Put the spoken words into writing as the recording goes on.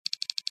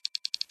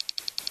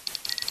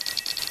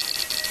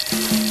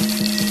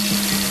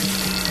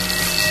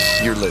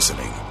You're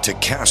listening to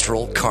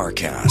Castrol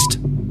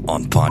CarCast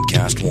on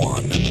Podcast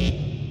One.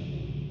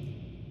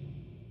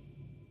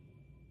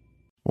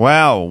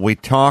 Well, we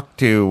talked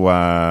to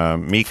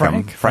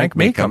Mecum, Frank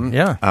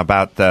Mecum,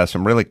 about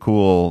some really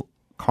cool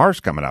cars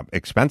coming up,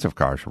 expensive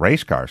cars,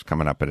 race cars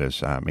coming up at his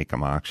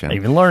Mecum auction. I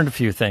even learned a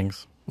few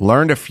things.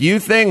 Learned a few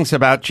things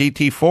about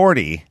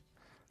GT40,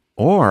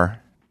 or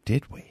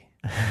did we?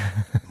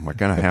 We're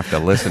going to have to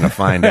listen to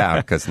find out,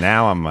 because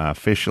now I'm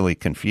officially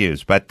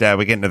confused. But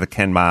we get into the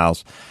Ken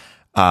Miles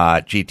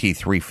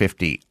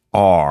GT350R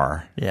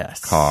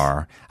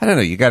car. I don't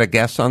know. You got a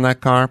guess on that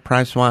car,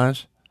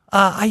 price-wise?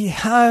 I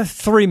have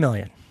 $3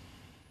 million.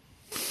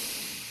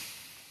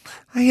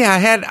 Yeah,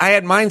 I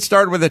had mine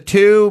start with a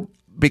 2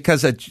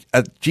 because a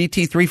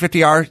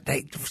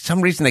GT350R, for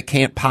some reason they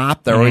can't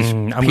pop. They're always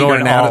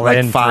petering out at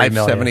like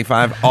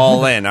 $575.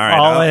 All in. All right.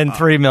 All in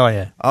 $3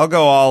 million. I'll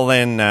go all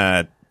in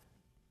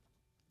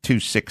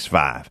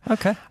 $265.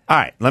 Okay. All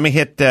right. Let me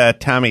hit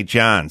Tommy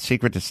John.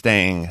 Secret to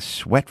staying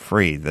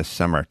sweat-free this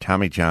summer.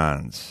 Tommy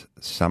John's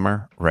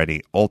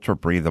summer-ready,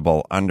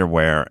 ultra-breathable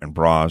underwear and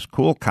bras.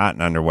 Cool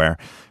cotton underwear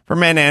for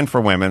men and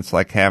for women. It's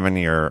like having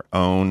your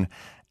own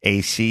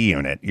AC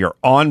unit, your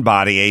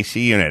on-body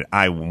AC unit.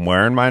 I'm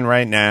wearing mine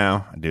right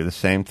now. I do the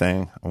same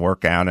thing. I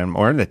work out, and I'm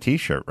wearing the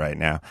T-shirt right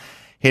now.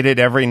 Hit it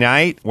every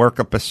night, work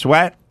up a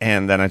sweat,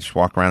 and then I just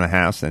walk around the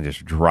house and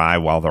just dry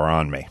while they're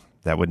on me.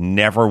 That would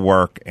never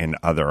work in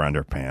other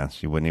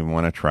underpants. You wouldn't even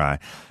want to try.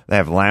 They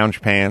have lounge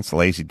pants,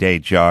 lazy day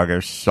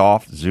joggers,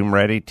 soft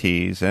Zoom-ready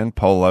tees, and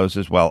polos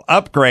as well.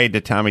 Upgrade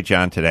to Tommy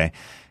John today.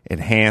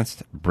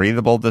 Enhanced,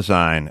 breathable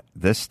design.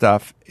 This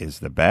stuff is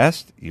the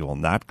best. You will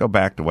not go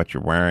back to what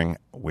you're wearing.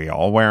 We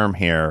all wear them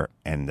here,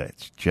 and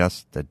it's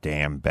just the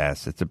damn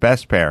best. It's the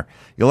best pair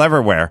you'll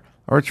ever wear,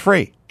 or it's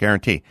free,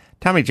 guarantee.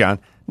 Tommy John,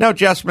 no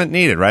adjustment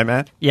needed, right,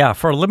 Matt? Yeah,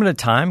 for a limited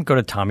time, go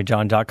to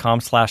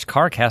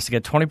TommyJohn.com/CarCast to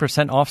get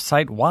 20% off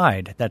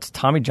site-wide. That's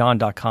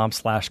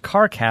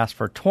TommyJohn.com/CarCast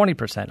for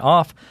 20%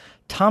 off.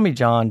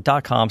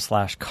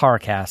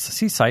 TommyJohn.com/CarCast.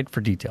 See site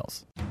for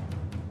details.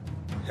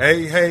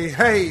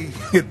 Hey,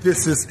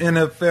 this is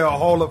NFL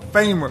Hall of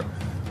Famer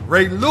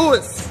Ray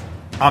Lewis.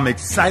 I'm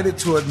excited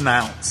to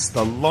announce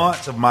the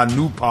launch of my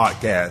new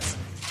podcast,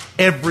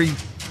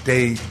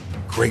 Everyday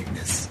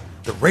Greatness,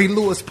 the Ray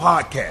Lewis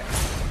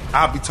Podcast.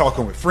 I'll be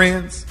talking with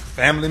friends,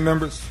 family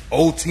members,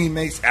 old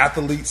teammates,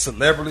 athletes,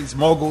 celebrities,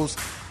 moguls,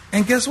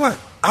 and guess what?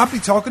 I'll be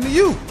talking to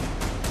you.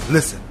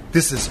 Listen,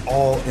 this is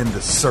all in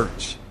the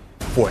search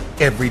for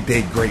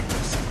everyday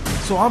greatness.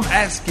 So I'm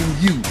asking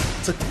you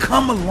to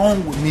come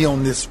along with me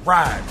on this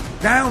ride.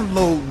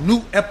 Download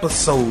new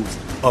episodes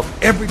of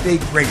Everyday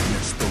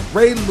Greatness, the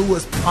Ray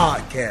Lewis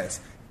Podcast,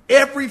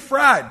 every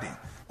Friday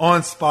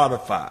on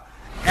Spotify,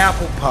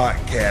 Apple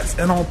Podcasts,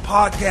 and on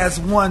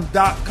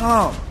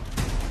PodcastOne.com.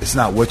 It's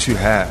not what you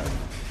have,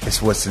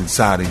 it's what's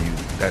inside of you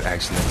that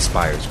actually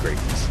inspires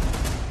greatness.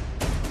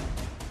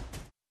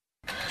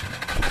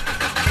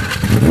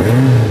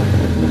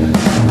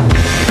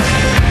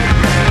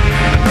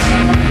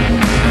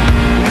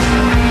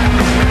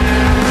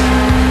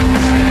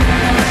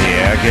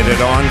 Get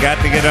it on.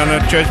 Got to get on a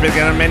choice. We're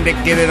going to mend it.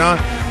 Get it on.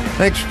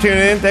 Thanks for tuning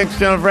in. Thanks,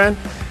 telling a friend.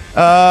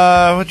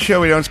 What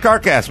show we doing? It's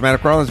CarCast.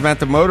 Matt Rollins, Matt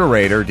the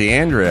Moderator,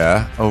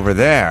 Deandra over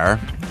there.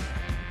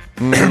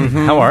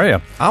 Mm-hmm. How are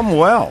you? I'm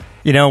well.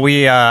 You know,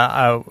 we did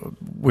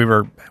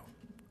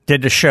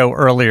a show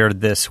earlier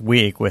this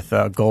week with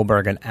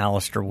Goldberg and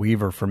Alistair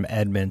Weaver from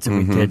Edmonds,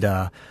 and we did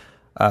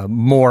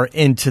more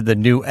into the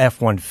new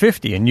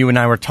F-150, and you and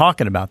I were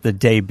talking about the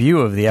debut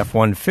of the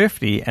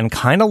F-150 and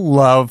kind of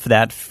love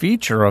that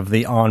feature of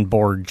the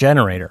onboard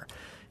generator.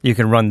 You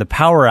can run the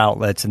power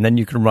outlets, and then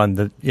you can run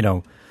the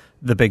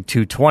big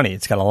 220.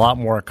 It's got a lot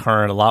more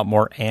current, a lot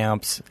more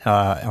amps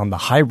on the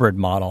hybrid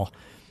model.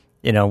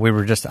 You know, we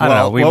were just, we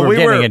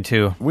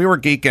were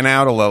geeking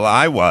out a little.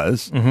 I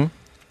was,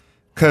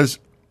 because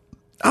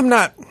I'm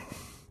not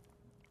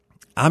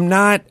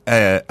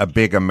a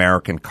big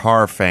American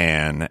car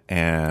fan,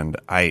 and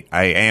I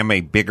am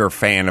a bigger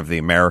fan of the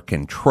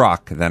American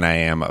truck than I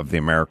am of the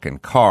American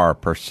car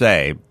per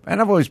se.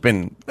 And I've always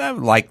been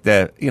like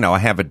I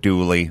have a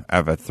dually, I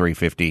have a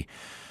 350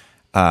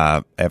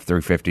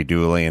 F350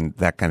 dually and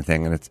that kind of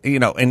thing. And it's,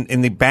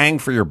 in the bang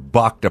for your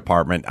buck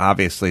department,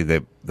 obviously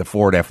the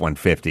Ford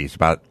F-150 is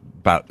about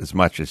as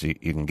much as you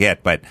can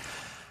get, but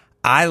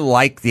I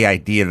like the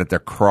idea that they're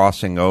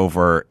crossing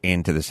over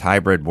into this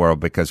hybrid world,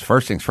 because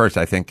first things first,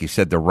 I think you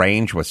said the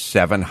range was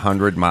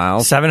 700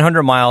 miles.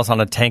 700 miles on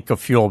a tank of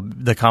fuel,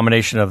 the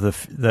combination of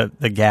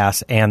the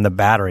gas and the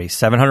battery.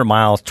 700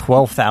 miles,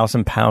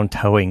 12,000-pound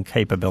towing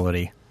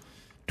capability.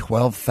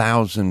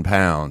 12,000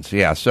 pounds.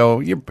 Yeah, so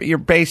your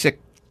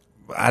basic,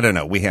 I don't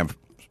know, we have a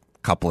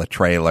couple of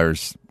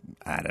trailers,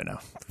 I don't know,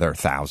 they're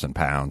 1,000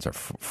 pounds or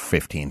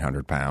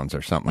 1,500 pounds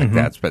or something like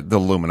that. But the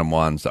aluminum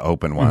ones, the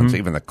open ones,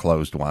 even the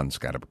closed ones,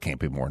 can't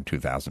be more than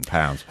 2,000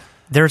 pounds.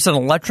 There's an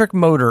electric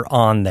motor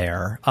on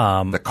there.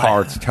 The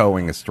car it's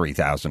towing is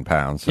 3,000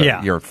 pounds. So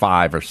you're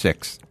 5,000 or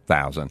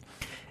 6,000.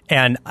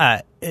 And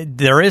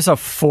there is a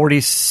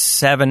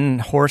 47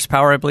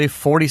 horsepower, I believe,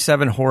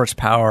 47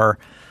 horsepower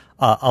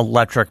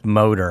electric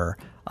motor.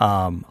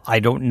 I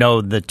don't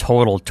know the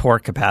total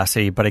torque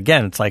capacity, but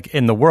again, it's like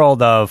in the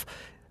world of,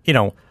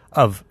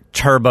 of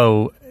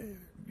turbo,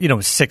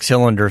 6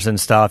 cylinders and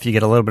stuff, you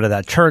get a little bit of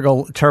that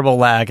turbo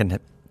lag, and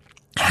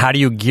how do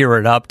you gear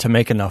it up to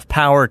make enough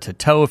power to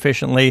tow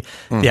efficiently?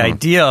 The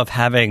idea of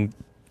having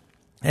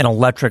an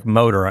electric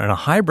motor and a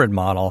hybrid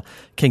model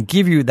can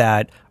give you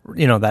that,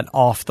 that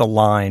off the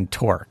line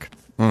torque.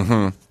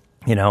 And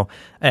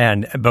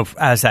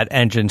as that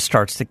engine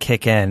starts to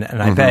kick in,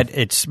 and I bet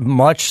it's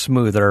much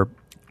smoother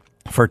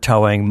for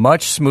towing,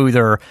 much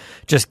smoother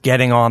just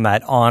getting on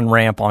that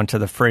on-ramp onto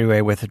the freeway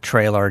with a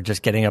trailer,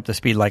 just getting up to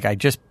speed. Like, I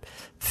just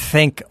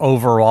think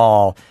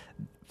overall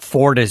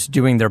Ford is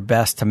doing their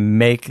best to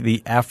make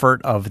the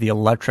effort of the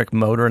electric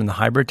motor and the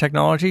hybrid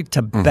technology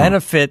to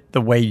benefit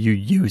the way you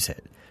use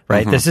it.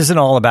 Right? This isn't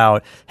all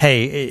about,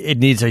 hey, it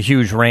needs a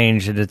huge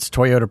range and it's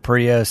Toyota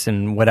Prius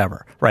and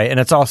whatever, right? And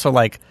it's also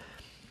like,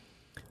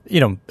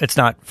 it's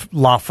not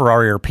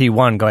LaFerrari or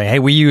P1 going, hey,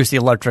 we use the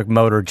electric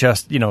motor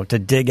just, to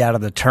dig out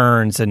of the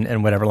turns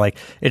and whatever. Like,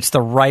 it's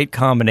the right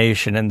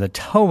combination in the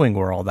towing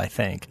world, I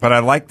think. But I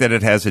like that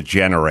it has a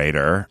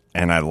generator,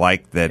 and I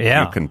like that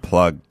you can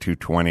plug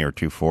 220 or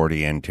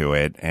 240 into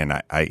it. And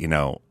I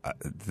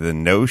the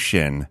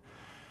notion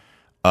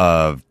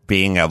of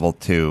being able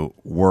to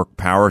work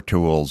power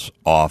tools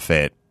off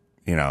it,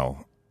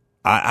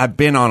 I've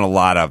been on a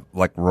lot of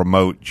like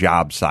remote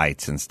job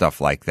sites and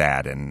stuff like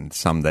that, and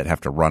some that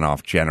have to run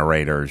off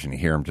generators, and you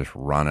hear them just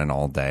running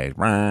all day.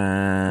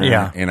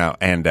 Yeah.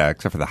 And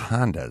except for the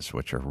Hondas,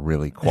 which are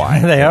really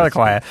quiet. They are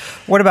quiet.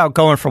 What about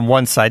going from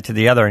one side to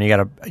the other, and you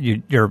got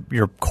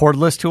your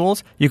cordless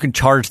tools? You can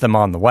charge them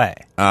on the way.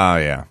 Oh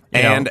yeah.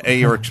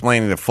 You were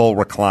explaining the full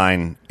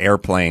recline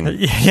airplane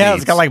seats.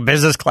 It's got like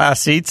business class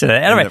seats in it.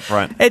 Anyway, in the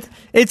front.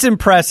 It's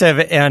impressive,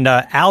 and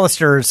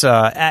Alistair's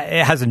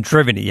it hasn't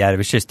driven it yet. It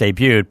was just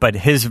debuted, but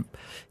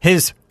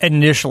his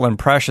initial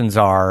impressions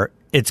are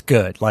it's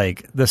good.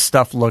 Like, the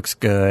stuff looks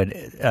good,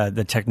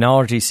 the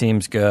technology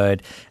seems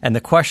good, and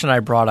the question I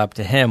brought up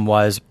to him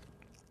was,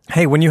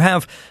 hey, when you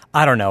have,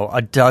 I don't know,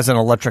 a dozen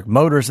electric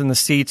motors in the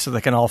seats so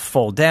they can all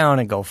fold down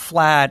and go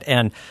flat,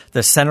 and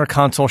the center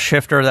console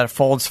shifter that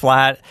folds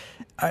flat,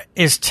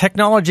 is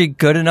technology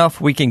good enough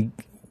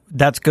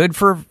that's good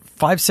for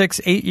 5,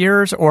 6, 8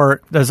 years,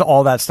 or is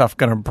all that stuff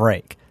going to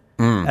break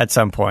at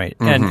some point?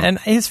 And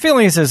his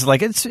feelings is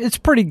like, it's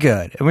pretty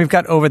good. And we've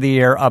got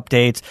over-the-air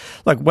updates.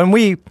 Like, when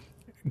we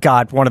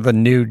got one of the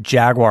new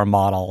Jaguar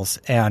models,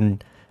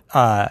 and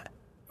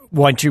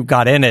once you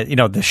got in it,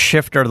 the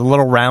shifter, the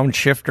little round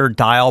shifter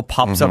dial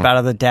pops up out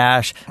of the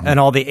dash, and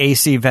all the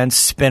AC vents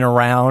spin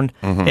around.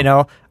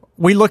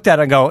 We looked at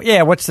it and go,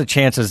 yeah, what's the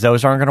chances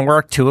those aren't going to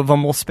work? 2 of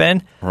them will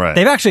spin. Right.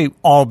 They've actually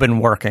all been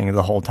working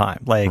the whole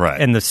time,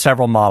 in the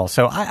several models.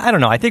 So I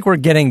don't know. I think we're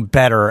getting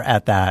better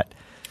at that.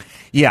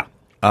 Yeah.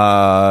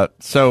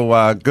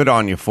 So good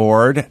on you,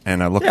 Ford,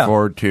 and I look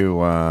forward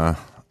to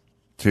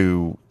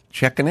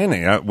checking in.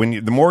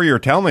 The more you were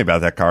telling me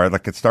about that car,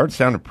 like, it started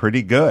sounding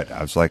pretty good.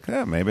 I was like,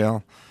 maybe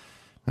I'll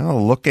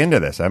look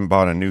into this. I haven't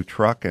bought a new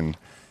truck in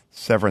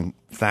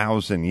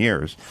 7,000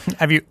 years.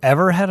 Have you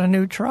ever had a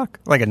new truck?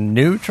 Like a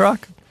new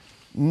truck?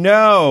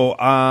 No.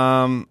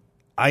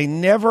 I've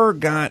never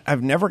got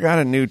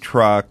a new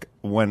truck.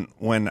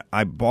 When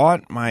I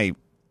bought my,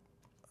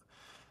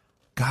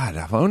 God,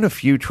 I've owned a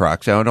few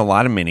trucks. I owned a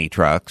lot of mini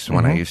trucks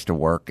when I used to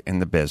work in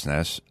the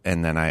business,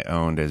 and then I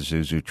owned a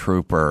Isuzu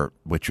Trooper,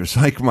 which was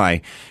like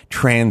my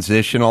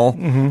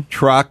transitional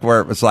truck, where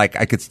it was like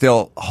I could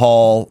still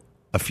haul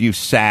a few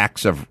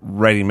sacks of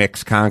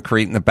ready-mix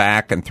concrete in the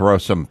back and throw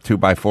some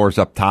 2x4s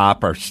up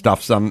top or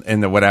stuff some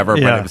in the whatever,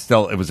 but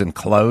it was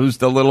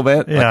enclosed a little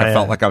bit. I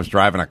felt like I was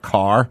driving a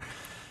car,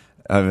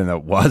 even though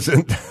it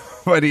wasn't.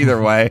 But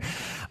either way,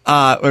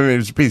 it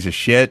was a piece of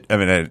shit. I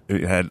mean,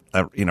 it had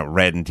a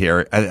red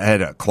interior. I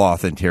had a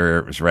cloth interior.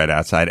 It was red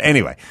outside.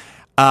 Anyway,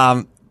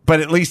 but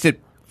at least I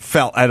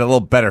had a little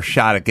better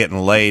shot at getting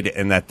laid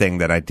in that thing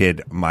than I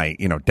did my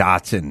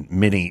Datsun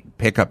mini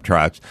pickup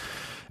trucks.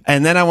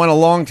 And then I went a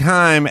long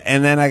time,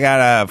 and then I got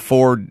a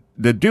Ford,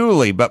 the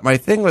dually. But my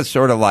thing was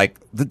sort of like,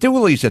 the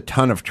dually's a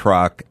ton of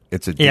truck.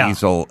 It's a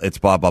diesel. It's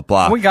blah, blah,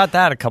 blah. We got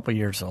that a couple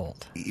years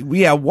old.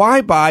 Yeah,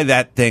 why buy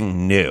that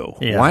thing new?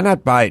 Yeah. Why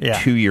not buy it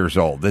 2 years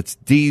old? It's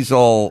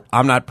diesel.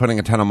 I'm not putting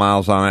a ton of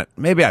miles on it.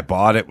 Maybe I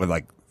bought it with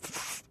like,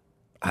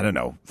 I don't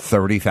know,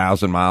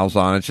 30,000 miles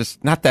on it. It's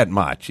just not that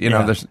much. It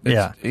doesn't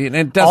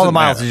all the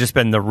miles matter. have just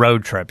been the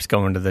road trips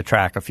going to the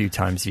track a few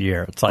times a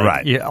year. It's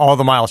like all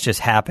the miles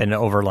just happen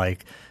over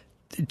like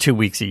 2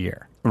 weeks a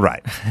year.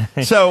 Right.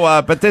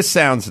 So, but this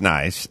sounds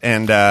nice.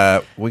 And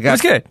we got... It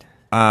was good.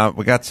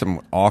 We got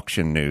some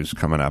auction news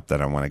coming up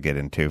that I want to get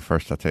into.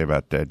 First, I'll tell you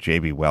about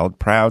JB Weld,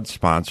 proud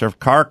sponsor of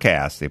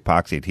CarCast, the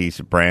epoxy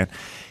adhesive brand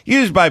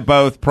used by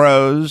both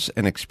pros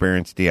and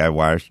experienced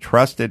DIYers,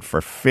 trusted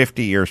for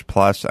 50 years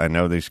plus. I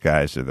know these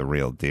guys are the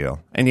real deal.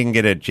 And you can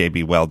get it at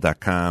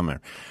jbweld.com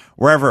or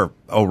wherever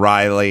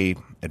O'Reilly,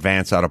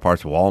 Advanced Auto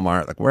Parts,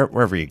 Walmart, like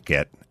wherever you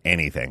get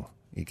anything,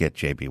 you get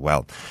JB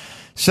Weld.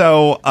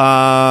 So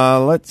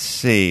let's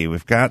see.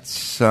 We've got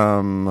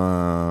some.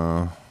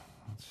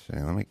 Let's see.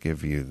 Let me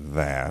give you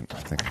that. I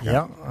think I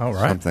got all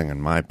right. something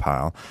in my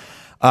pile.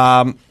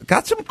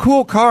 Got some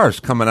cool cars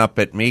coming up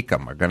at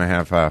Mecum. We're going to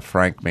have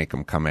Frank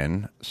Mecum come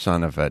in,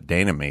 son of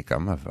Dana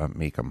Mecum of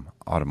Mecum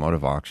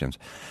Automotive Auctions.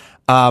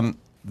 I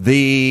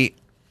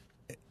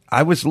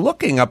was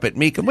looking up at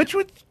Mecum, which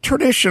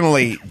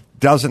traditionally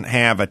doesn't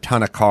have a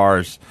ton of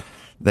cars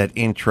that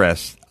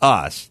interest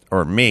us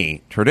or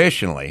me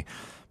traditionally,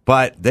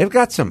 but they've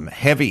got some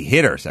heavy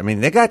hitters. I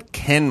mean, they got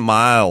Ken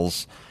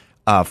Miles'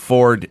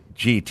 Ford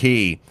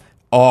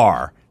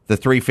GT-R, the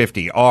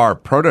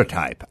 350R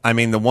Prototype. I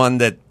mean, the one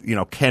that,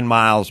 Ken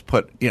Miles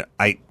put,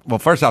 well,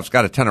 first off, it's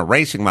got a ton of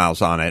racing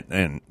miles on it,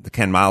 and the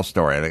Ken Miles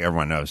story, I think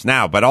everyone knows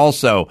now, but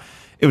also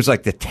it was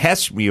like the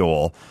test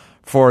mule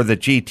for the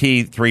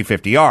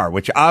GT350R,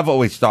 which I've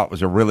always thought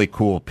was a really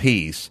cool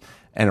piece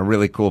and a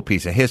really cool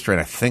piece of history,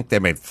 and I think they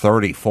made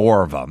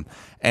 34 of them.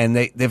 And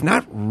they've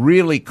not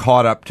really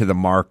caught up to the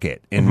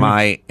market in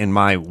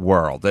my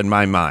world, in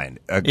my mind.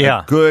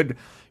 A good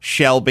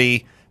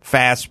Shelby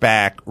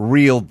fastback,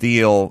 real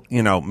deal,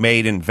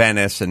 made in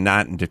Venice and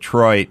not in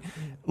Detroit.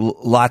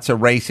 Lots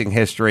of racing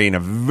history and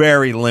a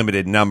very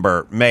limited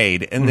number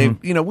made.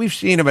 And we've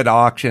seen them at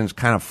auctions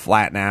kind of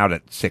flatten out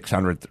at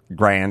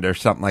 $600,000 or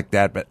something like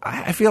that. But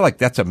I feel like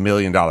that's $1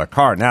 million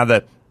car. Now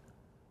the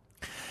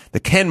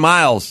Ken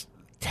Miles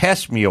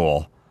test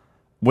mule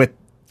with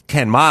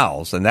Ken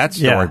Miles and that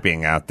story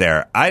being out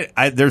there.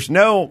 There's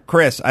no,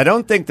 Chris, I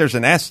don't think there's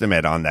an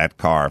estimate on that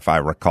car, if I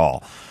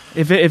recall.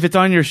 If it's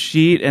on your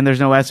sheet and there's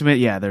no estimate,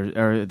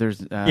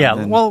 there's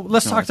well,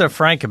 let's talk to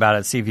Frank about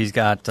it. See if he's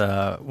got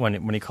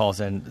when he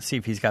calls in. See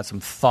if he's got some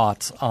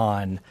thoughts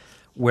on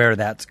where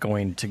that's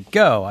going to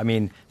go. I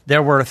mean,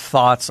 there were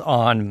thoughts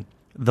on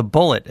the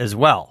Bullet as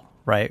well,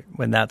 right?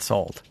 When that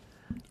sold,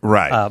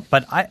 right?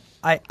 But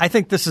I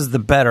think this is the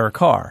better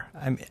car.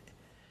 I mean,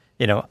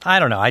 I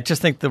don't know. I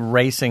just think the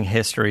racing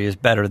history is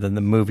better than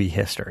the movie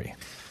history.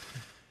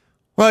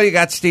 Well, you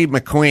got Steve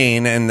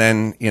McQueen, and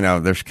then,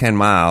 there's Ken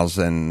Miles,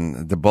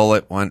 and the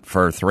Bullet went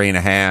for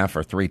 3.5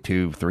 or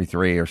 3.2,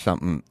 3.3 or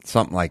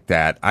something like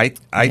that.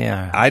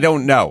 I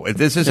don't know.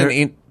 This is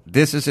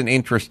an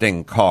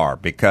interesting car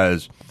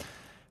because,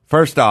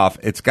 first off,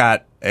 there's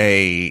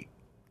an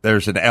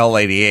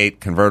L88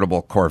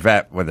 convertible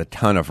Corvette with a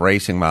ton of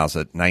racing miles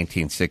at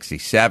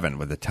 1967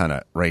 with a ton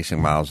of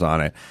racing miles on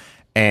it.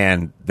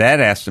 And that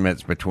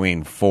estimate's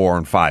between $4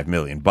 and $5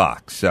 million.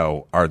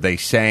 So are they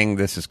saying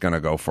this is going to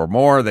go for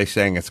more? Are they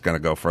saying it's going to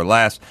go for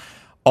less?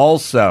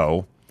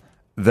 Also,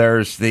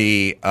 there's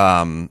the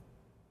I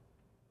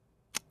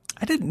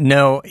didn't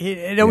know.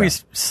 It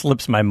always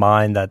slips my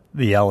mind that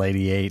the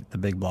L88, the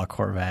big block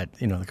Corvette,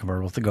 the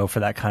convertible, to go for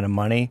that kind of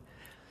money.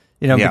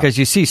 Because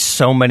you see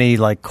so many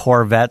like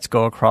Corvettes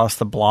go across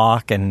the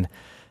block, and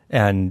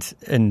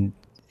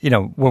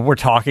what we're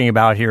talking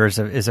about here is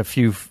a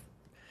few.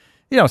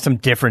 Some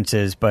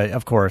differences, but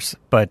of course,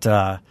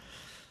 and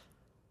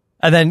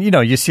then,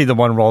 you see the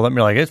one roll up and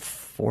you're like, it's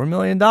 $4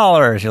 million.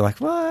 You're like,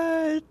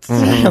 what?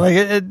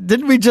 Mm-hmm.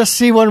 Didn't we just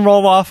see one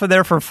roll off of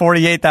there for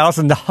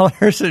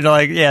 $48,000? And you're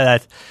like,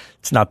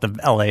 it's not the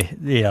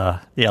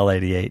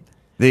L88.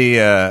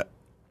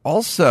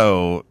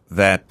 Also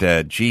that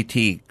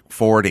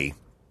GT40,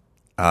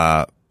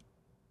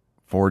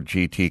 Ford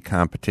GT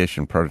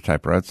competition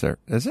prototype Roadster.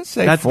 Does it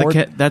say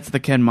Ford? That's the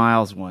Ken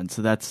Miles one,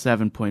 so that's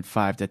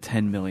 7.5 to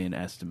 10 million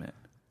estimate.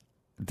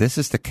 This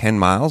is the Ken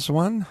Miles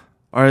one?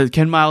 Or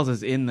Ken Miles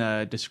is in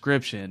the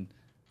description.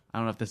 I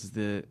don't know if this is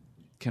the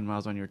Ken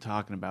Miles one you were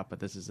talking about, but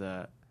this is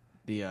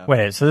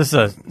Wait, so this is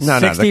a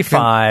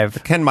 65. The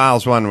Ken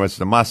Miles one was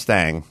the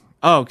Mustang.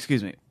 Oh,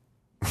 excuse me.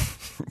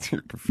 You're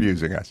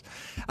confusing us.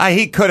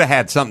 He could have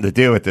had something to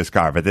do with this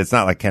car, but it's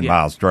not like Ken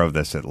Miles drove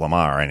this at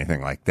Lamar or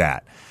anything like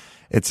that.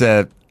 It's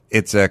a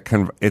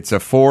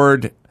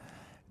Ford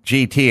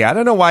GT. I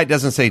don't know why it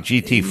doesn't say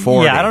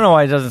GT40. Yeah, I don't know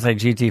why it doesn't say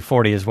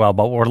GT40 as well,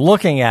 but what we're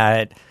looking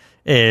at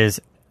is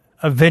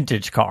a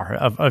vintage car,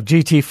 of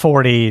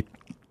GT40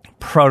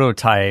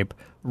 prototype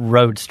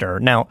Roadster.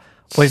 Now,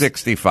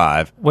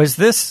 65. Was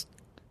this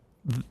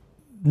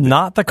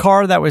not the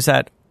car that was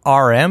at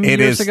RM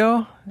years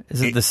ago?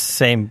 Is it the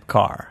same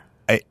car?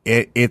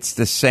 It's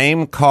the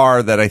same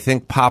car that I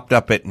think popped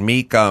up at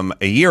Mecum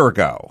a year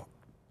ago.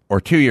 Or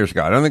 2 years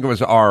ago. I don't think it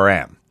was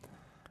RM.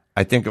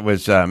 I think it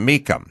was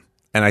Mecum.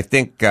 And I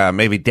think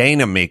maybe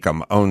Dana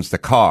Mecum owns the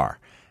car.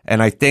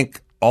 And I think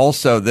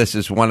also this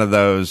is one of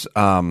those,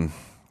 God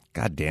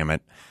damn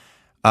it,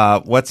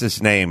 what's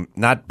his name?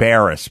 Not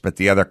Barris, but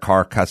the other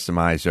car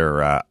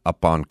customizer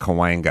up on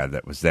Cahuenga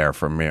that was there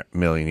for a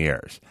million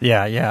years.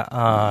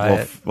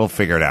 Yeah. We'll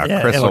figure it out.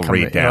 Yeah, Chris will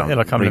read down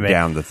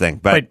the thing.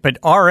 But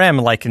RM,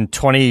 like in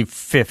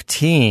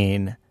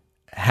 2015,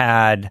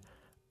 had...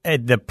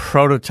 the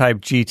prototype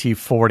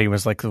GT40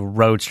 was like the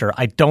Roadster.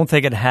 I don't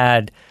think it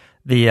had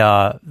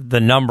the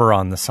number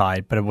on the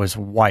side, but it was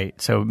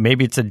white. So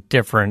maybe it's a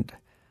different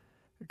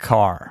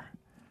car.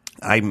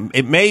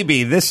 It may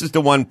be this is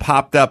the one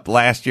popped up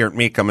last year at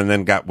Mecum and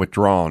then got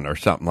withdrawn or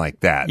something like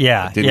that.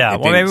 Yeah.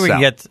 Well, maybe we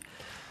can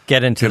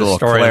get into the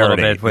story a little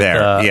bit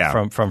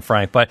with from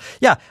Frank. But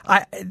yeah,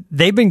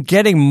 they've been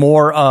getting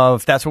more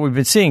of. That's what we've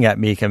been seeing at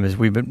Mecum. Is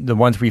the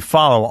ones we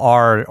follow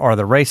are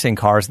the racing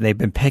cars, and they've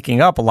been picking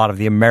up a lot of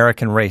the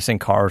American racing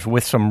cars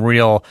with some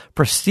real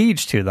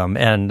prestige to them,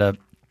 and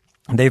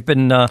they've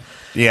been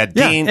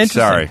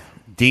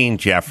Dean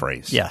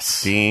Jeffries.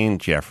 Yes, Dean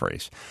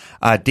Jeffries.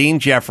 Dean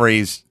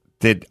Jeffries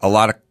did a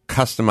lot of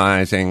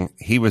customizing.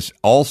 He was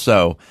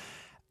also,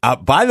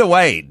 by the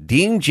way,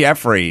 Dean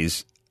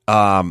Jeffries.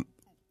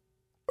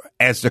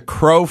 As the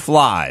crow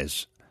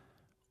flies,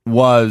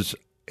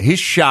 his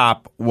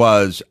shop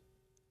was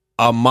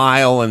 1.75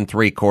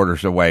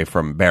 miles away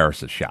from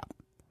Barris's shop.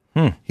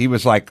 He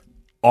was like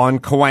on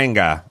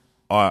Cahuenga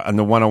on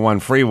the 101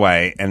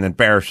 freeway, and then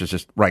Barris is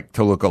just right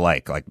Toluca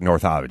Lake, like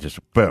North Hollywood, just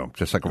boom,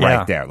 just like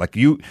right there. Like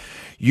you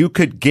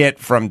could get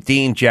from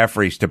Dean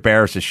Jeffries to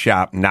Barris's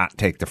shop, not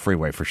take the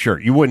freeway for sure.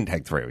 You wouldn't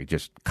take the freeway,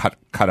 just cut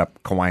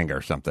up Cahuenga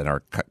or something,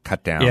 or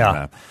cut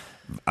down.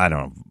 I don't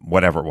know,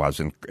 whatever it was,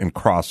 and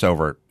cross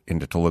over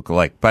into Toluca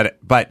Lake.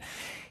 But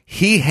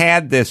he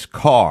had this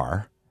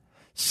car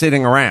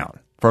sitting around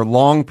for a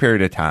long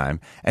period of time,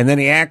 and then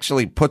he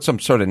actually put some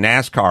sort of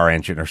NASCAR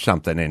engine or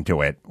something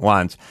into it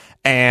once.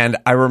 And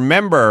I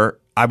remember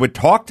I would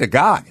talk to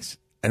guys,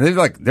 and they're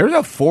like, there's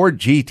a Ford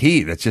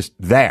GT that's just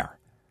there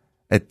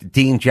at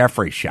Dean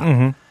Jeffries' shop.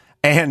 Mm-hmm.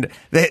 And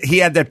he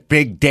had that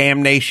big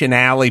Damnation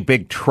Alley,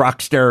 big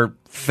truckster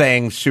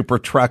thing, super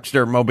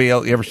truckster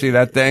mobile. You ever see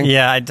that thing?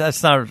 Yeah,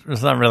 it's not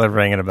really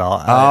ringing a bell.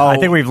 I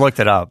think we've looked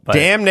it up. But.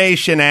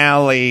 Damnation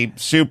Alley,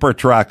 super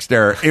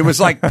truckster. It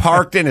was like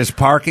parked in his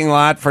parking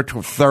lot for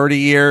 30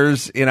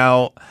 years, you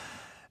know.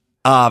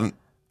 Oh,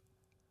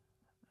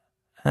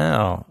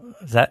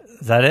 is that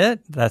it?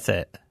 That's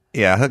it.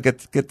 Yeah, he'll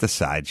get the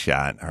side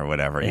shot or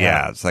whatever.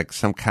 Yeah, it's like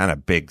some kind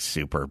of big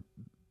super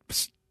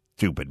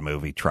stupid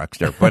movie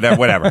truckster, but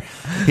whatever.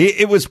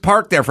 It was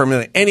parked there for a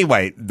minute.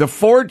 Anyway, the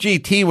Ford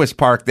GT was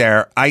parked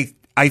there. I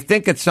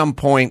think at some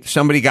point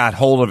somebody got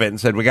hold of it and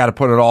said, we got to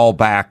put it all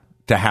back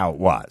to how it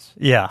was.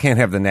 Yeah. Can't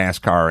have the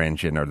NASCAR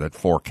engine or the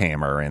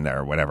 4-cammer in there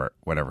or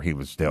whatever he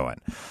was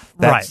doing.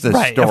 That's the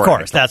story. Of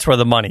course, that's where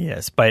the money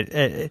is. But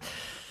it's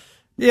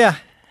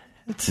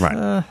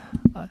right.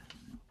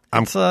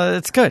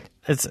 It's good.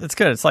 It's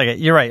good. It's like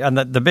you're right. On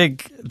the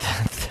big,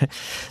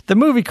 the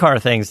movie car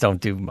things don't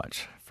do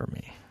much for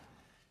me.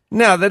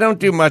 No, they don't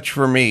do much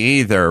for me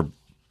either.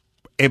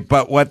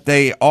 But what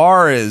they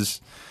are is,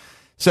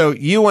 so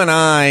you and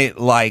I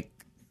like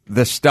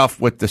the stuff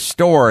with the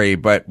story,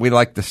 but we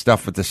like the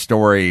stuff with the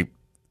story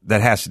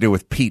that has to do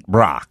with Pete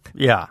Brock.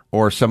 Yeah.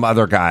 Or some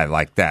other guy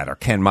like that, or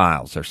Ken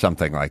Miles or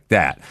something like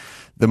that.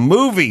 The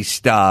movie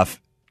stuff,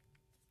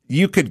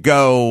 you could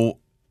go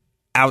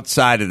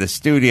outside of the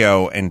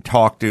studio and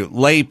talk to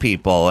lay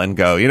people and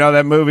go, you know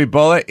that movie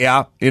Bullet?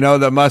 Yeah. You know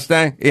the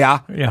Mustang? Yeah.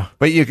 Yeah.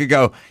 But you could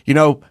go, you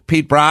know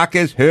Pete Brock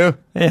is who?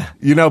 Yeah.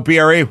 You know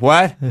BRE?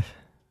 What?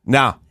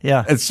 No.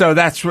 Yeah. And so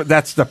that's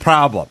the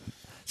problem.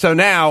 So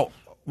now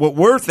what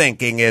we're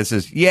thinking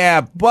is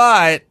yeah,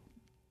 but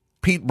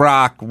Pete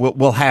Brock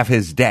will have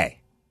his day.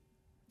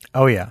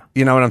 Oh, yeah.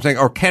 You know what I'm saying?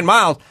 Or Ken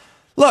Miles.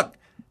 Look,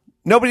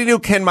 nobody knew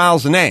Ken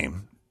Miles' name.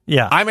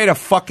 Yeah. I made a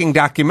fucking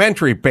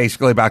documentary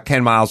basically about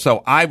Ken Miles,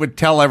 so I would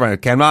tell everyone,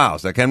 Ken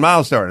Miles, the Ken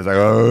Miles story. It's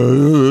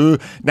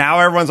like, now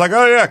everyone's like,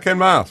 oh, yeah, Ken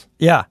Miles.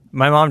 Yeah.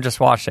 My mom just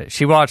watched it.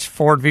 She watched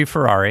Ford v.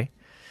 Ferrari.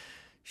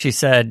 She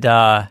said,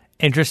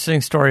 interesting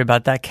story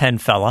about that Ken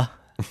fella.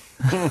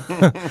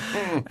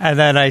 And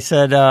then I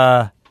said,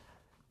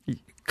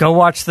 go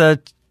watch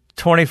the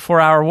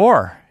 24-Hour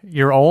War.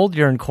 You're old.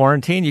 You're in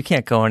quarantine. You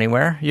can't go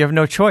anywhere. You have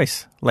no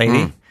choice,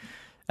 lady.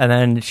 And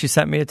then she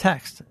sent me a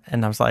text,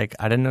 and I was like,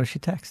 I didn't know she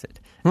texted.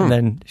 And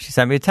then she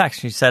sent me a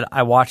text. She said,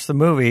 I watched the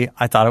movie.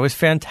 I thought it was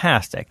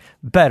fantastic.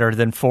 Better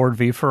than Ford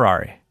v.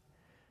 Ferrari.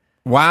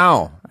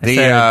 Wow.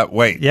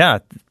 Wait. Yeah.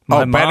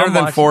 Better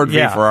than Ford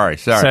v. Ferrari.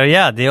 Sorry. So,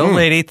 yeah, the old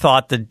lady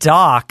thought the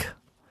doc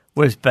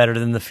was better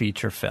than the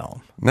feature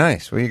film.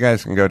 Nice. Well, you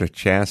guys can go to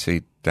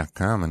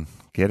chassis.com and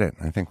get it.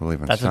 I think we'll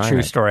even That's sign a true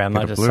it. story. I'm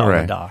not just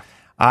selling the doc.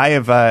 I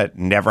have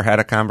never had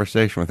a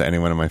conversation with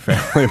anyone in my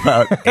family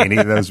about any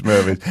of those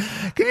movies.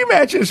 Can you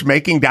imagine just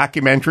making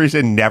documentaries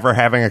and never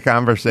having a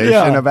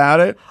conversation about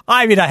it?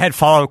 I mean, I had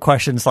follow-up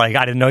questions like,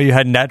 I didn't know you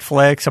had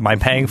Netflix. Am I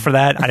paying for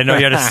that? I didn't know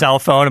you had a cell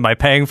phone. Am I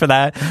paying for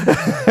that?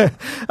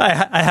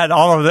 I had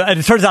all of that. And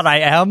it turns out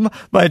I am,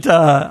 but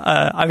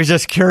I was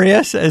just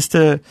curious as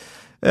to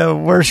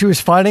where she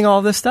was finding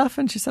all this stuff,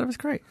 and she said it was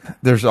great.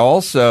 There's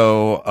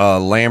also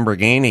a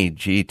Lamborghini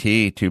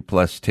GT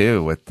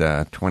 2+2 with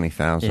 20,000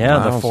 miles. Yeah,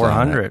 the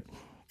 400.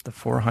 The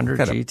 400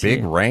 got GT. A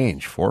big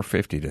range,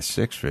 450 to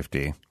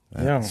 650.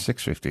 Yeah.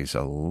 650 is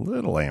a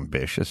little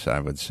ambitious, I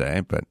would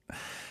say, but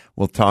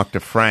we'll talk to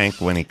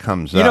Frank when he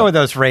comes up. You know what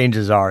those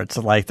ranges are? It's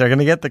like they're going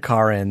to get the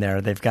car in there.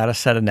 They've got to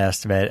set an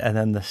estimate, and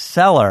then the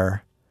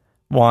seller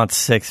wants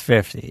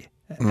 650.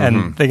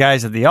 And the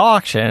guys at the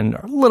auction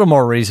are a little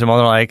more reasonable.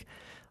 They're like,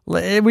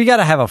 we got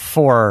to have a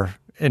 4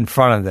 in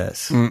front of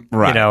this,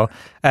 right. you know,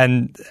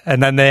 and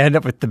then they end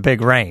up with the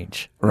big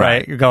range,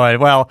 Right. You're going,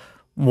 well,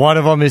 one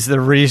of them is the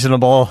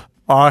reasonable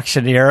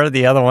auctioneer,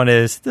 the other one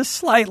is the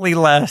slightly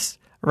less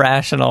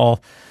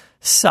rational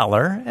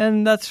seller,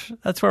 and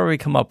that's where we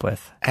come up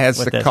with. Has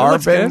with the this. car It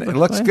looks been? good. It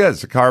looks good.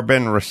 Has the car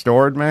been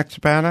restored, Max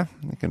Zapata?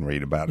 You can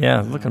read about it.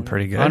 Yeah, looking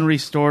pretty good.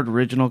 Unrestored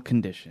original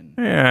condition.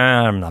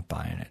 Yeah, I'm not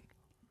buying it.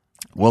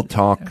 We'll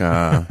talk.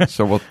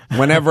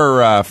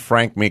 Whenever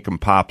Frank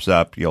Mecum pops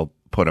up, you'll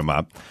put him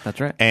up.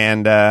 That's right.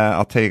 And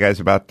I'll tell you guys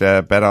about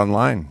Bet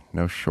Online.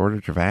 No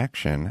shortage of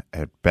action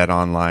at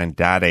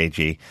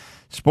betonline.ag.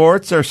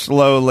 Sports are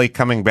slowly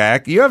coming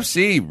back.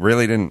 UFC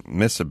really didn't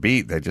miss a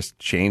beat. They just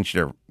changed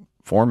their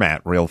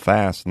format real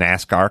fast.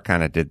 NASCAR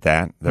kind of did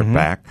that. They're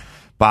back.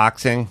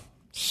 Boxing,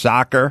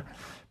 soccer.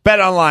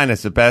 BetOnline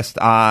is the best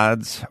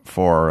odds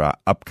for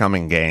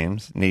upcoming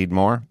games. Need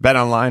more?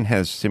 BetOnline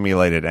has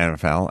simulated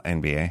NFL,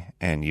 NBA,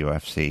 and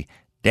UFC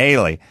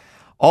daily.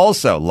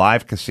 Also,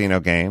 live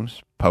casino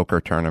games, poker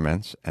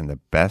tournaments, and the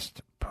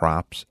best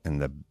props in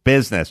the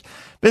business.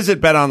 Visit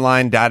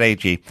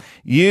betonline.ag.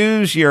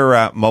 Use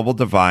your mobile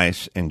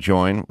device and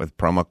join with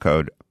promo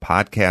code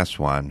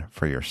podcast1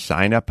 for your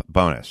sign-up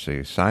bonus. So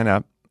you sign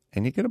up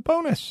and you get a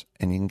bonus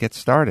and you can get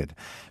started.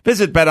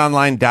 Visit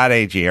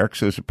betonline.ag, our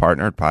exclusive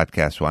partner at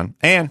Podcast One.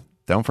 And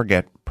don't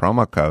forget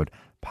promo code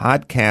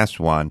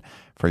podcast1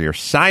 for your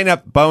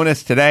sign-up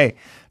bonus today.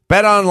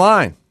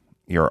 BetOnline,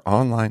 your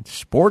online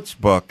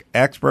sportsbook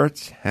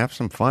experts. Have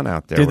some fun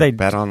out there with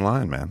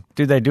BetOnline, man.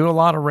 Do they do a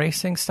lot of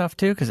racing stuff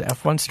too? Because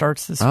F1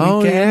 starts this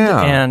Oh, weekend,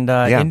 yeah. and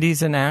Yeah.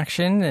 Indy's in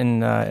action,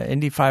 and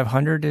Indy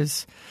 500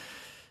 is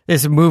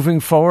moving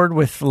forward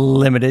with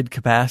limited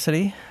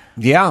capacity.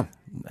 Yeah.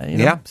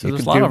 Yeah. So You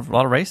there's could a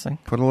lot of racing.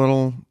 Put a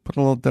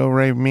little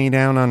do-re me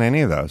down on any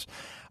of those.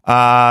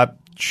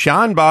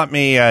 Sean bought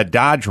me a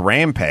Dodge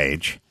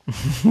Rampage.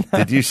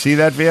 Did you see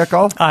that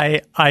vehicle?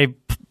 I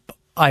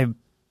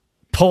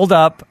pulled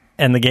up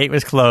and the gate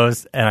was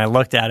closed, and I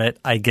looked at it.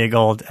 I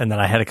giggled, and then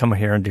I had to come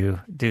here and do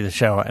the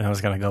show. And I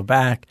was going to go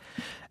back,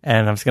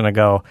 and I was going to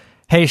go,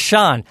 "Hey,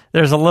 Sean,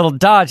 there's a little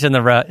Dodge in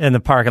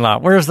the parking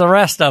lot. Where's the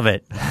rest of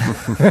it?"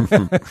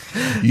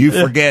 You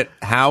forget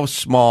how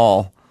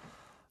small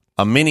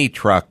a mini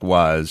truck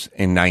was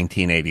in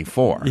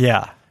 1984.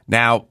 Yeah.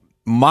 Now,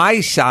 my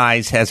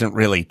size hasn't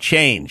really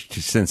changed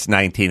since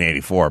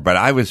 1984, but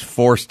I was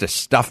forced to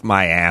stuff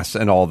my ass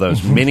in all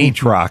those mini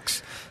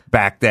trucks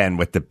back then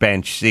with the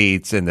bench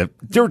seats, and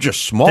they were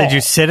just small. Did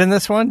you sit in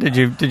this one? Did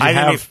you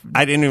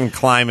I didn't even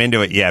climb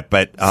into it yet,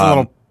 but a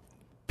little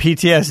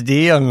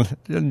PTSD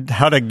on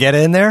how to get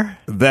in there?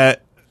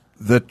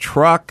 The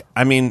truck,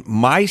 I mean,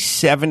 my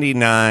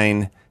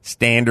 79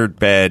 standard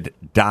bed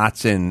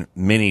Datsun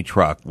mini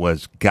truck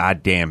was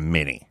goddamn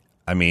mini.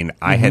 I mean,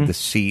 I had the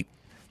seat,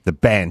 the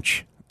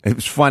bench. It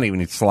was funny when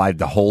you'd slide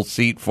the whole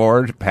seat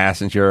forward,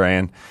 passenger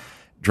and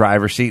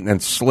driver seat, and then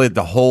slid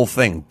the whole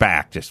thing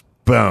back, just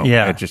boom.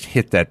 Yeah. It just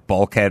hit that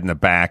bulkhead in the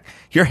back.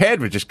 Your head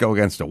would just go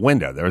against a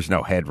window. There was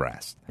no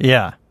headrest.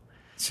 Yeah.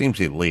 Seems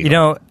illegal. You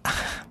know,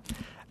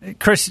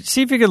 Chris,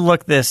 see if you could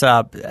look this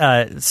up.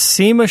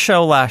 SEMA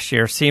show last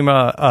year,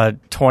 SEMA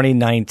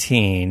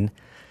 2019,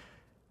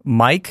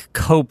 Mike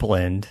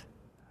Copeland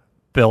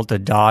built a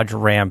Dodge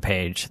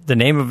Rampage. The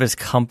name of his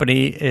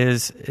company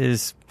is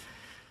it's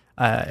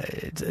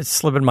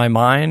slipping my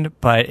mind,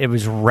 but it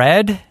was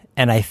red,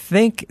 and I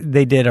think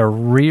they did a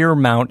rear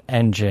mount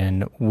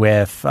engine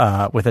with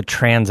a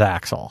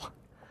transaxle.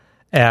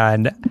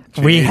 And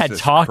we had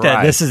Jesus talked Christ.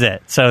 at this is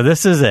it. So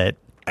this is it.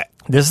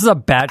 This is a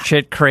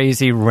batshit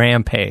crazy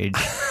Rampage.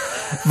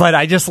 But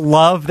I just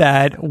love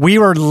that we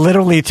were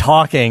literally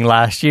talking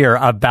last year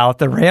about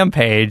the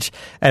Rampage,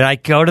 and I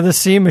go to the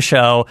SEMA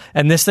show,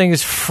 and this thing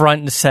is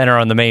front and center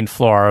on the main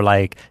floor,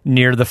 like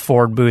near the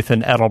Ford booth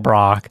in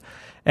Edelbrock.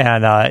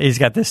 And he's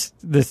got this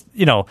click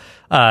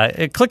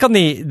on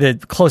the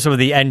close-up of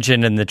the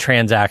engine and the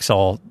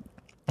transaxle.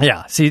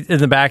 Yeah, see in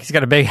the back, he's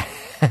got a big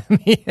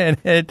Hemi in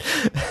it.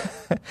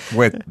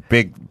 with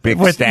big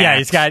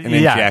stacks and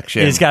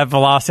injection. He's got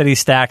velocity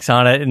stacks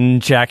on it and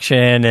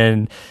injection,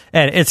 and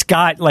it's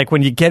got, like,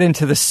 when you get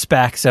into the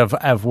specs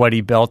of what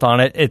he built on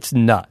it, it's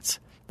nuts.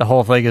 The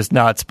whole thing is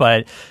nuts,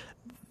 but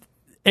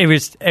it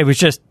was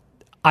just,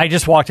 I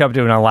just walked up to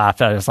him and I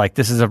laughed. I was like,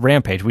 this is a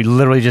Rampage. We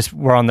literally just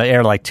were on the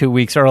air like 2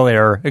 weeks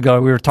earlier ago.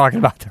 We were talking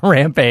about the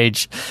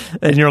Rampage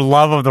and your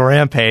love of the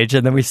Rampage,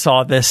 and then we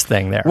saw this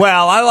thing there.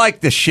 Well, I like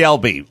the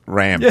Shelby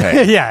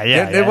Rampage. Yeah.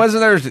 It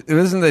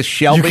wasn't the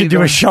Shelby. You could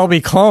do a Shelby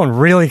clone,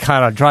 really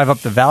kind of drive up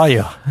the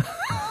value.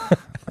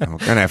 We're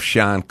gonna have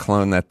Sean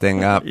clone that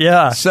thing up.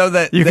 Yeah, so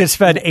that you could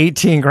spend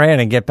 $18,000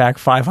 and get back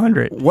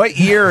 $500. What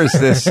year is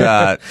this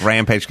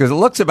Rampage? Because it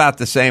looks about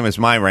the same as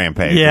my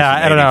Rampage. Yeah,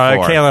 I don't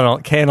know.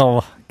 Kaylin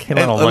will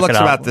it look looks it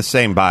up. about the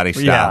same body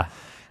style.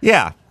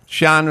 Yeah.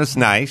 Sean was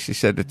nice. He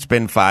said it's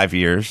been 5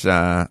 years.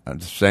 I'm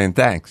just saying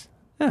thanks.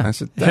 Yeah, I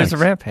said here's thanks. a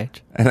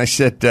Rampage. And I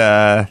said,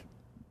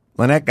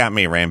 Lynette got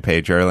me a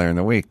Rampage earlier in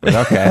the week, but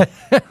okay.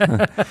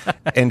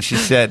 And she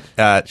said,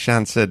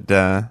 Sean said,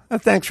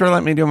 thanks for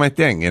letting me do my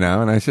thing, And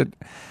I said,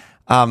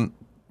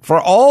 for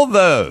all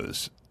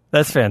those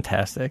That's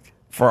fantastic.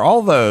 For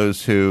all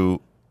those who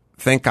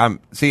think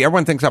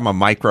everyone thinks I'm a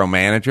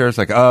micromanager. It's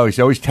like, oh, he's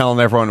always telling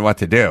everyone what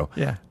to do.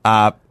 Yeah.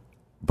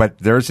 But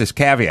there's this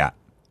caveat.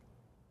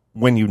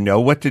 When you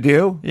know what to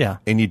do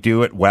and you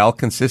do it well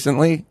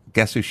consistently,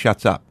 guess who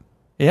shuts up?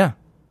 Yeah.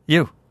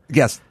 You.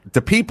 Yes.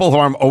 The people who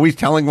I'm always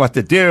telling what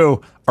to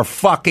do are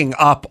fucking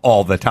up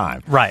all the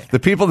time. Right. The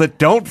people that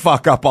don't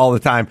fuck up all the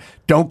time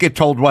don't get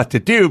told what to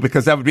do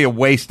because that would be a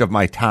waste of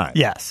my time.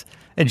 Yes.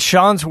 In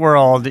Sean's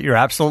world, you're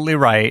absolutely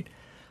right.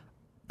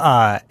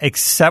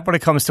 Except when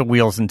it comes to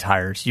wheels and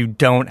tires, you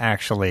don't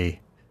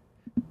actually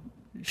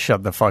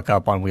shut the fuck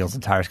up on wheels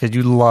and tires because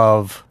you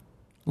love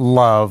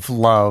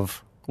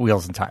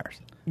wheels and tires.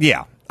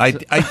 Yeah, I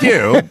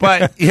do,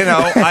 but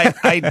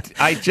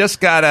I just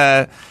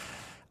gotta.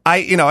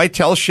 I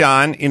tell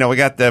Sean, we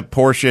got the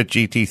Porsche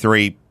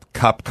GT3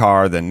 Cup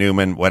car, the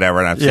Newman, whatever,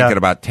 and I was thinking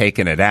about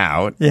taking it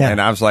out,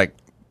 and I was like,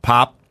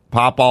 pop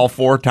all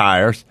 4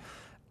 tires.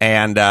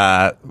 And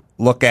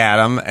look at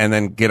them, and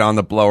then get on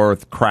the blower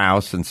with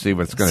Kraus and see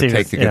what it's going to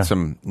take to get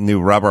some new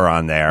rubber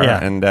on there.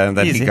 Yeah. And then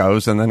he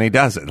goes, and then he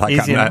does it. Like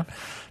Easy I'm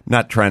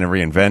not trying to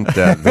reinvent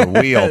the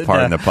wheel,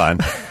 pardon the pun.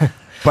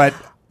 But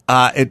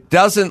it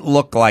doesn't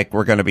look like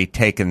we're going to be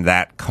taking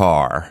that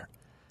car.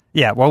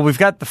 Yeah, well, we've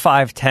got the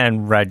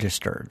 510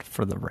 registered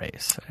for the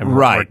race. And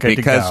Right, we're good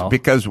to go.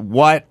 because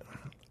what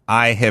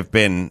I have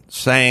been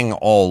saying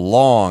all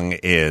along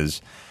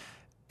is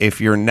if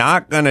you're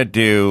not going to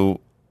do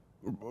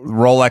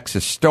Rolex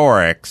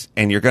Historics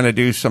and you're going to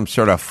do some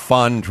sort of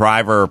fun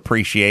driver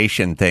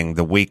appreciation thing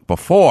the week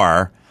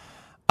before,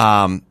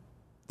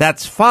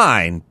 that's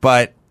fine.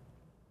 But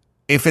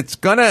if it's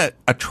going to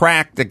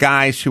attract the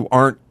guys who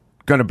aren't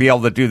going to be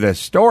able to do the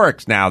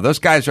Historics now, those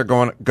guys are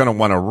going to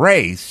want to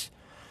race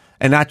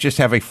and not just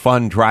have a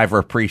fun driver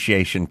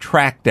appreciation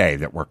track day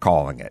that we're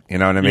calling it. You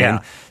know what I mean?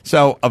 Yeah.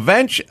 So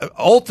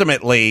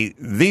ultimately,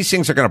 these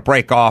things are going to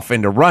break off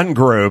into run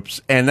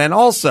groups, and then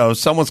also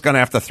someone's going to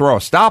have to throw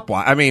a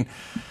stopwatch. I mean,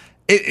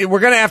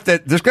 we're going to have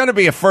to. There's going to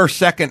be a first,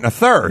 second, and a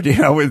third.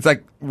 It's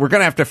like we're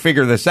going to have to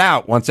figure this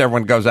out once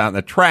everyone goes out on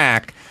the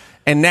track.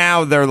 And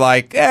now they're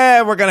like,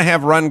 we're going to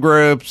have run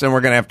groups, and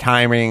we're going to have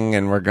timing,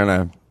 and we're going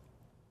to.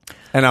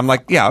 And I'm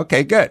like, yeah,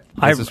 okay, good.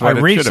 I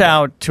reached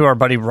out to our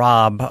buddy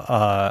Rob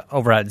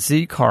over at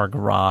Z Car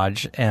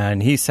Garage,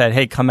 and he said,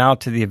 hey, come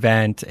out to the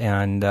event,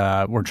 and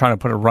we're trying to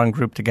put a run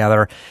group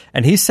together.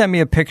 And he sent me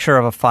a picture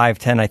of a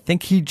 510. I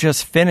think he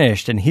just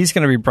finished, and he's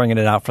going to be bringing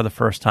it out for the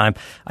first time.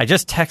 I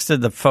just texted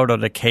the photo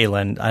to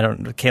Kalen.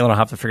 Kalen will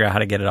have to figure out how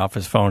to get it off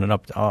his phone and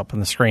up on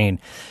the screen.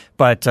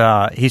 But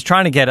he's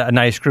trying to get a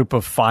nice group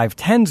of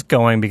 510s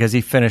going because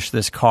he finished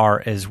this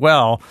car as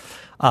well.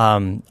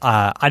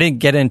 I didn't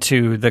get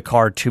into the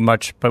car too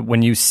much, but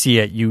when you see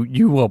it,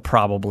 you will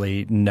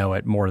probably know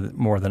it more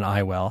than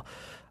I will.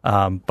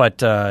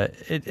 But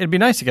it'd be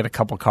nice to get a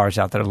couple cars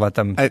out there to let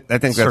them I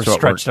think sort that's of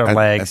stretch their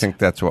legs. I think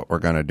that's what we're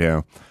going to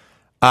do.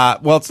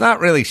 Well, it's not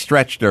really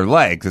stretch their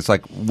legs. It's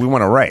like we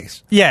want to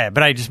race. Yeah,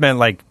 but I just meant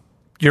like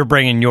you're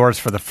bringing yours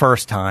for the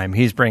first time.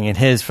 He's bringing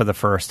his for the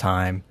first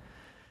time.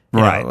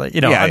 Right.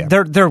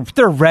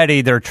 They're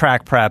ready. They're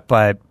track prep,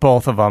 but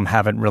both of them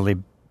haven't really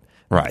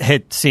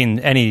seen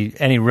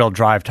any real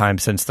drive time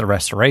since the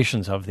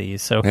restorations of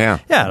these. So or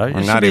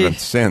not even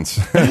since,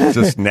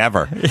 just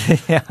never.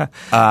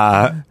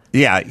 I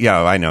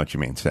know what you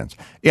mean. Since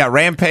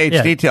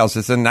Rampage Details.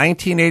 It's a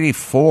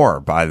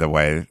 1984, by the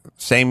way,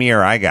 same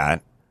year I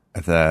got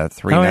the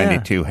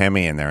 392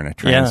 Hemi in there in a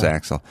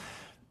transaxle.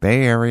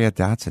 Bay Area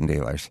Datsun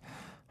dealers,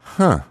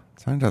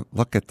 Time to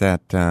look at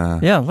that.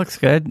 Yeah, it looks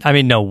good. I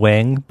mean, no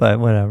wing,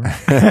 but whatever.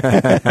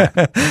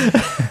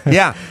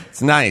 Yeah,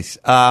 it's nice.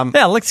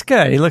 It looks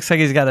good. He looks like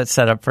he's got it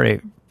set up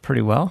pretty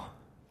well.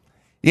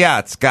 Yeah,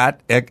 it's got,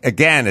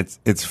 again,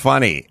 it's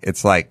funny.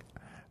 It's like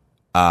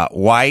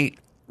white,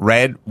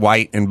 red,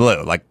 white, and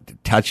blue. Like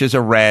touches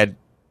of red,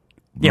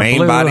 main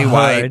blue body hood,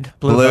 white,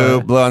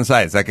 blue on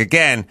sides. Like,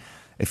 again,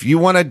 if you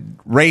want to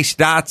race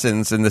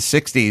Datsuns in the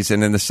 60s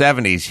and in the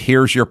 70s,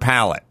 here's your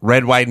palette.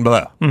 Red, white, and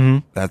blue. Mm-hmm.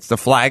 That's the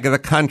flag of the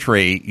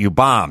country you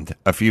bombed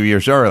a few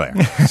years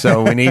earlier.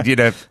 So we need you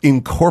to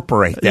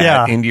incorporate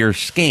that into your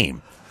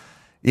scheme.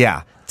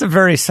 Yeah. It's a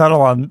very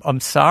subtle, I'm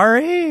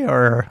sorry,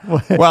 or...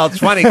 Well, it's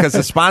funny because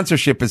the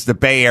sponsorship is the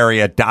Bay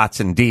Area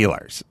Datsun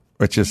dealers,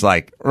 which is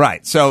like,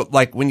 right. So,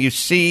 like, when you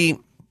see...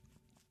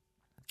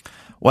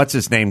 What's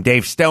his name?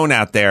 Dave Stone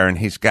out there, and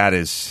he's got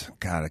his...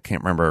 God, I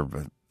can't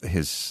remember...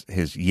 his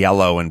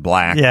yellow and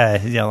black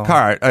yellow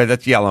car.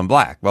 That's yellow and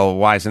black. Well,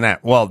 why isn't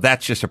that? Well,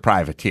 that's just a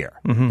privateer.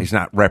 Mm-hmm. He's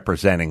not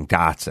representing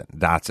Datsun.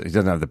 He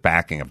doesn't have the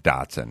backing of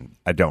Datsun,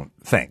 I don't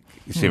think.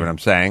 You see what I'm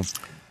saying?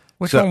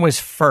 Which one was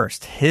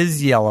first,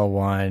 his yellow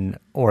one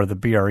or the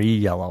BRE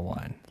yellow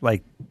one?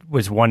 Like,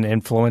 was one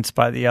influenced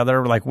by the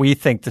other? Like, we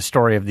think the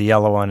story of the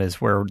yellow one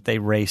is where they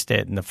raced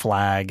it and the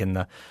flag and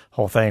the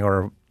whole thing,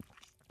 or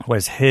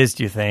was his,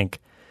 do you think,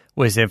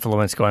 was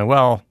influenced going,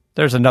 well,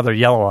 there's another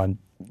yellow one.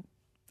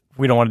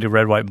 We don't want to do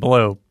red, white, and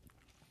blue.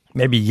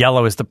 Maybe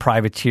yellow is the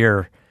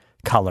privateer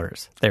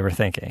colors they were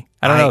thinking.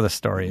 I don't know what the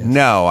story is.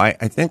 No, I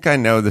think I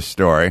know the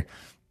story.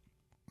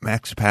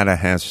 Max Zapata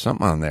has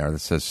something on there that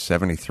says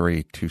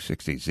 73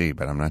 260Z,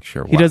 but I'm not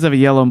sure He does have a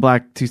yellow and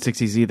black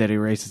 260Z that he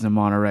races in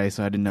Monterey,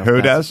 so I didn't know.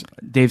 Who does?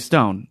 Dave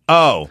Stone.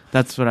 Oh.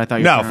 That's what I thought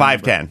you No, were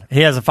 510.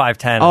 He has a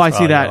 510. Oh, I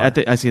see that.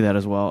 I see that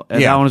as well.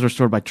 And Yeah. that one was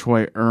restored by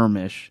Troy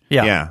Ermish.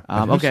 Yeah.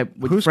 Okay.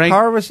 Whose Frank,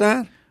 car was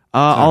that?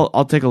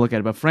 I'll take a look at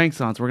it, but Frank's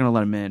on, so we're going to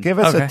let him in. Give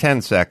us Okay.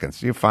 10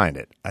 seconds. You find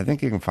it. I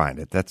think you can find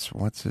it. That's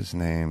what's his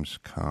name's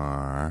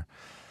car.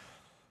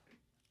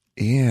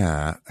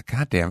 Yeah.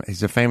 God damn it.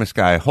 He's a famous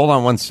guy. Hold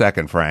on 1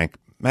 second, Frank.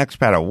 Max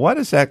Pato, what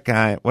is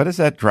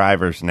that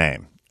driver's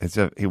name?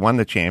 He won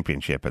the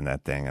championship in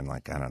that thing in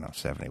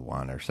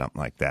 71 or something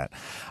like that.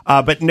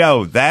 But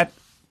no, that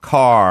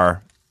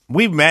car,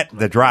 we met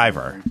the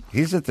driver.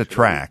 He's at the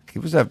track. He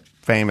was a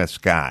famous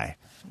guy.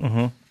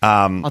 Mm-hmm.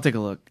 I'll take a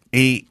look.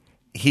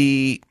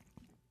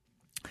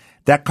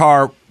 That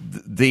car,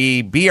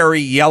 the BRE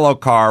yellow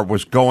car,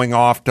 was going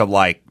off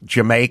to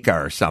Jamaica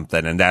or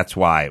something, and that's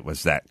why it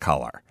was that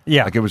color.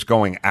 Yeah, it was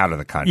going out of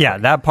the country. Yeah,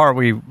 that part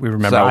we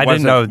remember. So I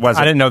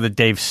didn't know the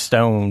Dave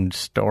Stone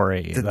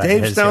story. The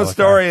Dave Stone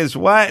story is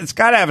what? It's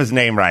got to have his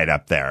name right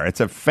up there. It's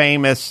a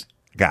famous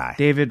guy.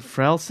 David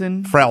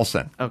Frelson?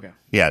 Frelson. Okay.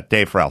 Yeah,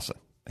 Dave Frelson.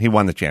 He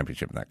won the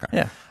championship in that car.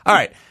 Yeah. All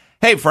right.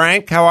 Hey,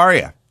 Frank, how are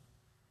you?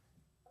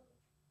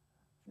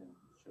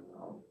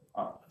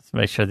 Let's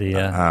make sure the...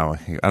 I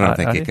don't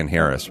think he can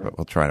hear us, but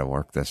we'll try to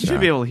work this out. You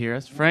should be able to hear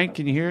us. Frank,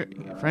 can you hear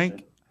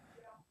Frank?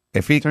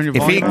 If he turn your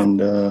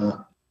volume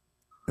on.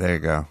 There you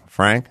go.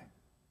 Frank?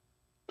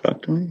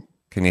 Talk to me.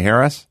 Can you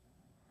hear us?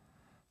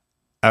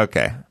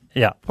 Okay.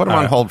 Yeah. Put him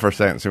on hold for a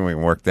second so we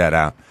can work that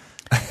out.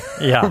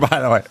 Yeah. By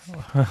the way,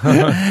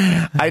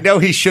 I know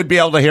he should be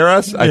able to hear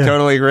us. I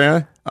totally agree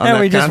on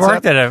yeah, we just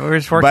concept. worked it. We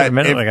just worked it a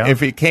minute ago.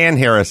 If he can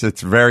hear us,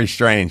 it's very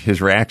strange.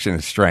 His reaction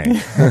is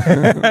strange.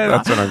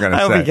 That's what I'm going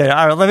to say.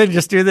 All right, let me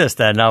just do this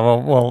then.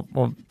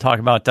 We'll talk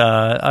about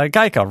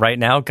Geico. Right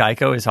now,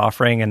 Geico is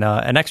offering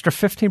an extra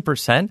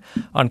 15%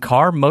 on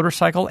car,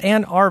 motorcycle,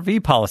 and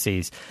RV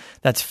policies.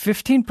 That's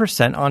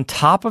 15% on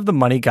top of the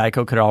money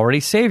Geico could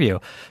already save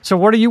you. So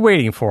what are you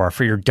waiting for?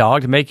 For your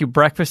dog to make you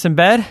breakfast in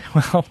bed?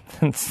 Well,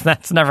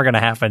 that's never going to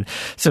happen.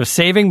 So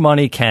saving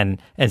money can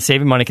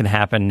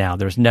happen now.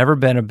 There's never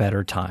been a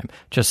better time.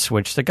 Just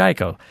switch to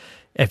Geico.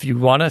 If you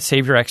want to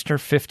save your extra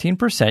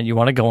 15%, you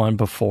want to go on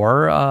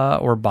before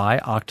or by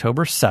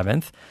October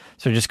 7th.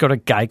 So just go to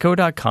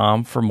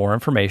geico.com for more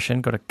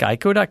information. Go to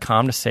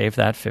geico.com to save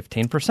that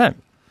 15%.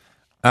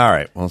 All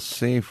right, we'll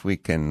see if we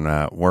can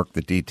work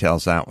the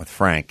details out with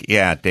Frank.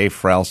 Yeah, Dave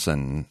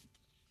Frelson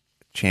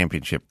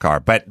championship car,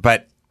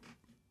 but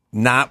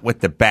not with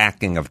the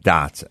backing of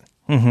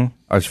Datsun,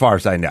 as far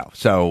as I know.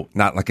 So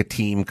not like a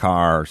team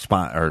car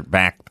or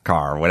backed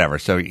car or whatever.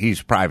 So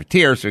he's a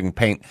privateer, so he can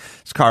paint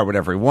his car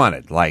whatever he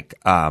wanted, like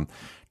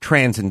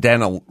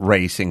Transcendental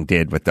Racing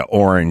did with the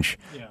orange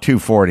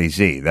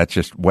 240Z. That's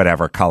just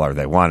whatever color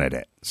they wanted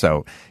it.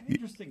 So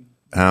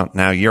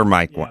now your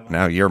mic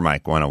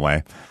went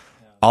away.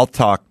 I'll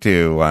talk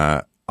to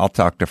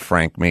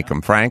Frank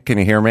Mecum. Frank, can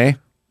you hear me?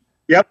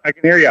 Yep, I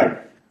can hear you.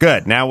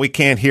 Good. Now we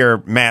can't hear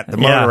Matt, the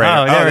moderator.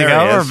 Oh, there we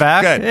go. We're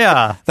back. Good.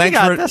 Yeah.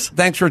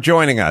 Thanks for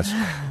joining us.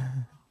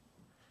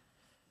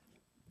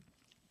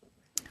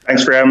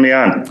 Thanks for having me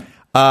on.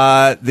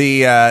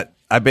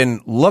 I've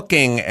been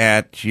looking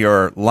at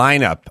your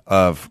lineup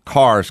of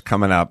cars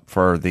coming up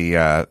for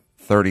the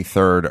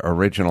 33rd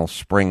Original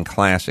Spring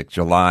Classic,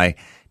 July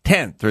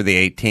 10th through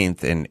the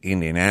 18th in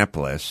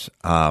Indianapolis.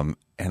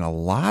 And a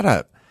lot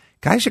of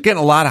guys are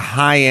getting a lot of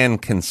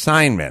high-end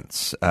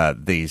consignments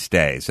these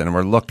days. And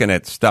we're looking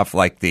at stuff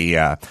like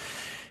the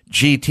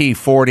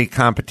GT40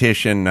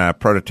 competition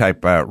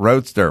prototype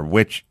Roadster,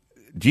 which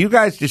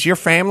does your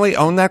family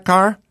own that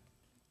car?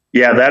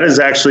 Yeah, that is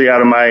actually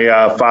out of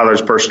my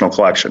father's personal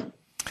collection.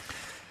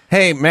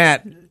 Hey,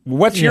 Matt,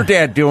 what's your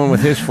dad doing with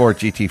his Ford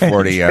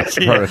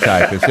GT40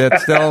 prototype? Is it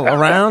still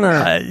around?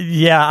 Or?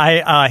 He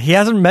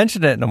hasn't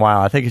mentioned it in a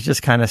while. I think it's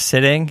just kind of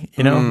sitting.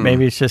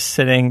 Maybe it's just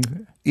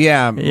sitting.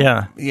 Yeah.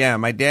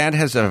 My dad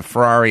has a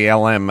Ferrari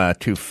LM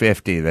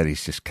 250 that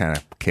he's just kind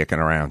of kicking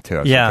around too.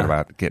 I was thinking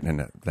about getting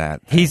into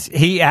that.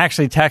 He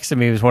actually texted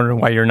me. He was wondering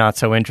why you're not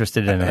so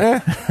interested in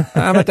it.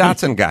 I'm a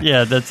Datsun guy.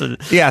 Yeah, that's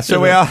it. Yeah, so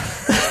we all.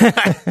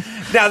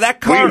 Now that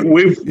car,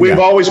 we've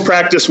always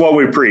practiced what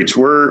we preach.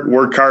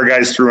 We're car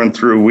guys through and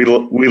through.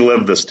 We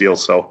live this deal.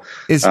 So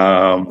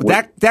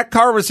that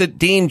car was at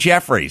Dean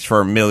Jeffries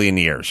for a million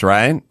years,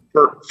 right?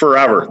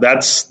 Forever.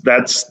 That's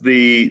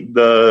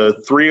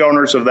the three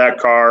owners of that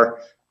car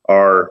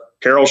are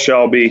Carroll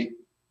Shelby,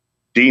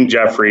 Dean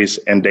Jeffries,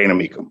 and Dana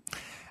Mecum.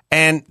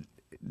 And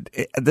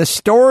the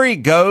story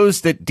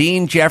goes that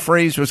Dean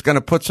Jeffries was going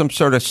to put some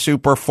sort of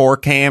super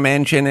 4cam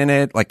engine in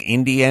it, like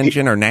Indy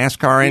engine or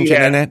NASCAR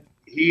engine in it.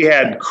 He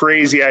had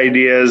crazy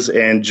ideas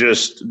and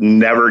just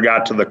never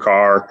got to the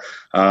car.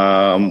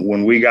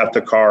 When we got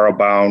the car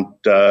about,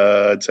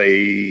 I'd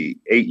say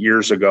 8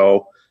 years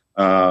ago,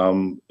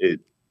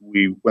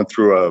 we went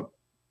through a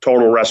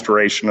total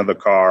restoration of the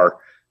car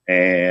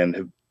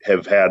and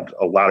have had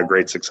a lot of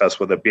great success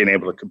with it, being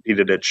able to compete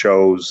it at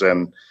shows,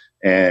 and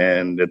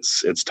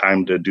it's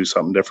time to do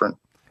something different.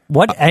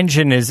 What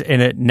engine is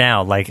in it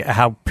now? Like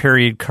how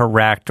period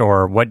correct,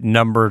 or what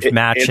numbers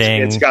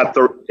matching? It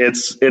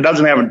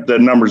doesn't have the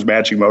numbers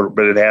matching motor,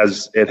 but it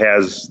has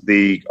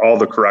all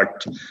the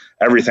correct,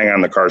 everything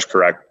on the car's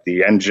correct.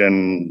 The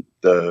engine,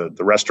 the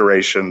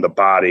restoration, the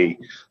body,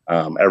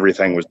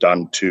 everything was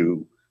done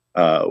to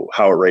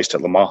how it raced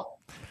at Le Mans.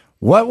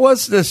 What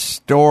was the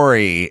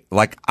story?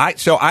 Like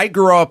I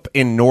grew up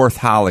in North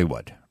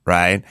Hollywood,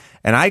 right?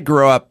 And I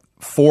grew up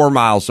 4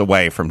 miles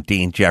away from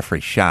Dean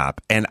Jeffrey's shop.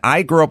 And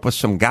I grew up with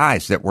some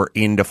guys that were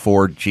into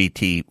Ford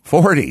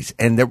GT40s.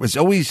 And there was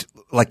always,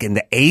 like in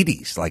the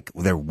 80s, like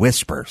there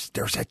whispers,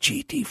 there's a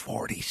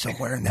GT40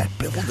 somewhere in that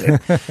building.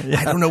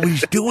 I don't know what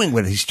he's doing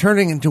with it. He's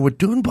turning into a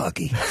dune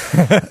buggy.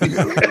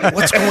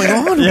 What's going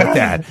on with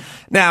that?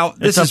 Now,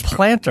 this is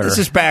planter. This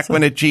is back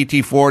when a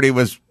GT40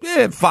 was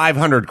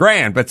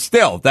 $500,000, but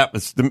still,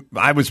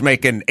 I was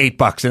making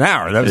 $8 an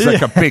hour. That was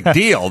like a big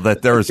deal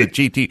that there was a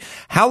GT.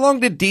 How long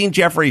did Dean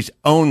Jeffries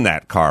own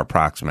that car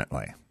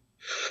approximately?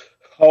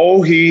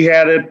 Oh, he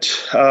had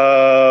it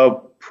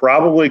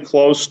probably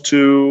close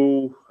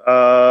to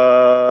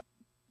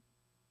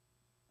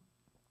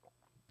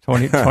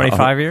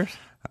 25 years?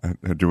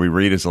 Do we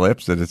read his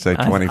lips? Did it say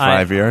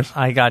 25 years?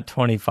 I got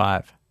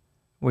 25.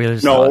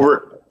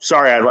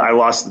 Sorry, I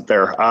lost it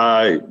there.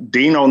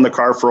 Dean owned the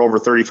car for over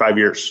 35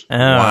 years. Oh.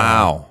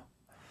 Wow.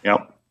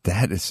 Yep.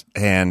 That is,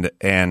 and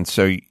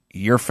so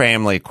your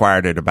family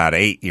acquired it about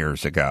 8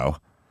 years ago.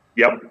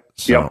 Yep.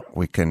 So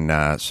we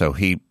can, so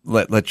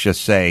let's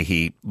just say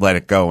he let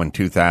it go in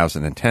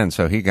 2010.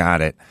 So he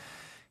got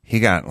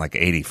like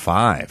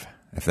 85,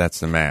 if that's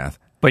the math.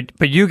 But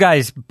you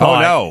guys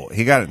bought. Oh, no,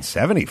 he got it in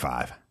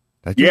 75.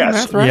 Did you do the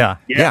math right?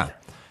 Yeah.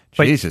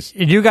 But Jesus.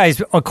 You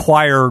guys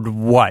acquired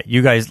what?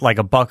 You guys like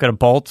a bucket of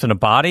bolts and a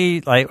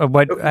body? Like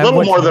what? A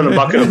little more than a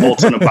bucket of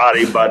bolts and a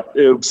body, but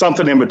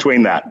something in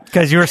between that.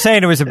 Because you were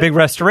saying it was a big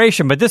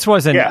restoration, but this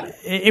wasn't. Yeah.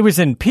 It was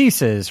in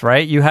pieces,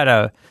 right?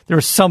 There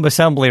was some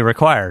assembly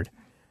required.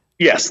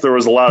 Yes, there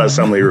was a lot of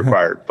assembly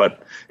required,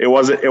 but it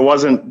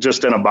wasn't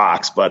just in a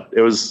box, but it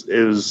was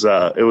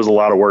a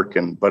lot of work,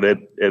 but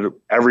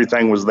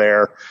everything was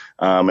there,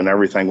 and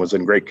everything was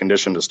in great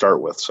condition to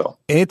start with. So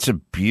it's a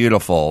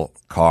beautiful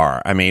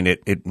car. I mean,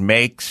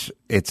 there's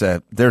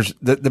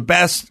the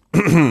best,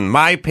 in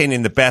my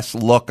opinion, the best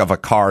look of a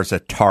car is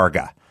a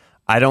Targa.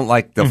 I don't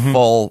like the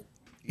full,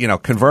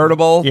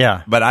 convertible.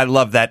 Yeah, but I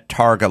love that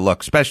Targa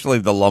look, especially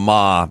the Le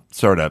Mans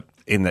sort of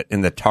in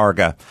the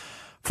Targa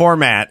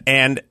format,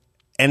 and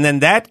then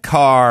that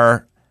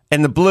car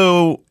and the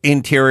blue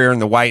interior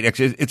and the white,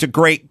 it's a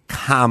great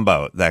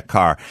combo, that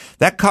car.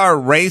 That car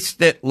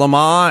raced at Le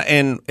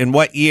Mans in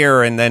what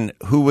year, and then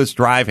who was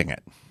driving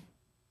it?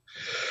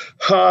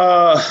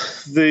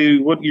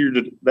 What year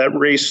did that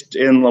raced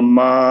in Le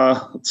Mans?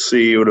 Let's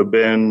see, it would have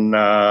been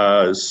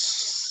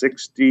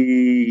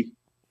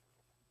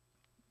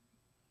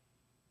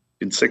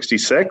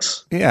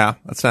 66. Yeah,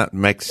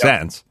 makes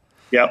sense.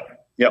 Yep.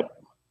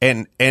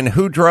 And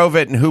who drove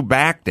it and who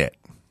backed it?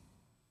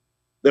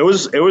 It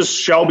was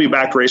Shelby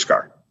backed race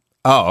car.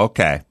 Oh,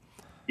 okay.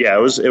 Yeah,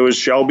 it was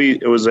Shelby.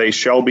 It was a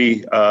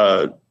Shelby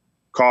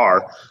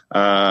car.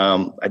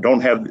 I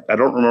don't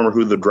remember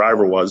who the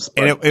driver was.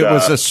 But, and it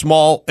was a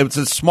small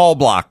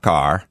block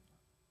car.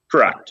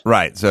 Correct.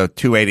 Right. So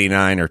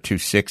 289 or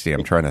 260.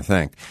 I'm trying to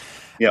think.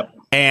 Yep.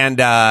 And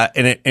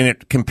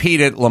it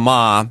competed Le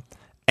Mans,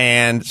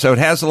 and so it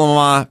has a Le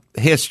Mans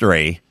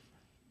history.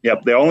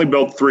 Yep. They only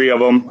built 3 of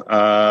them,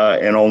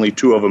 and only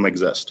 2 of them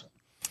exist.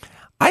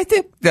 I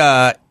think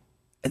that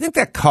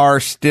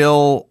car's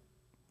still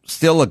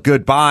a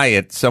good buy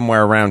at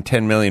somewhere around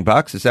 $10 million.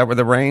 Is that where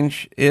the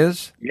range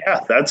is?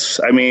 Yeah,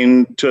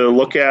 to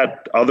look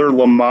at other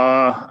Le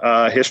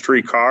Mans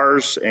history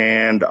cars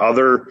and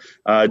other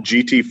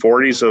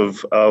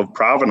GT40s of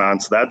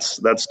provenance, that's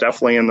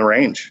definitely in the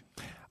range.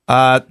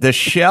 The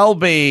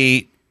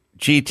Shelby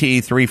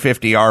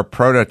GT350R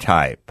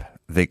Prototype,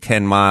 the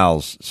Ken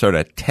Miles sort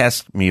of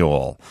test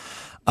mule.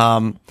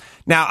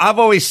 Now, I've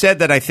always said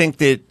that I think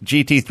that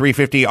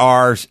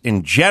GT350Rs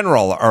in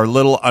general are a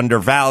little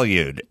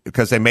undervalued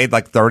because they made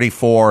like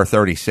 34 or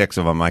 36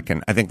 of them. I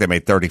think they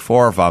made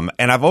 34 of them.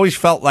 And I've always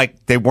felt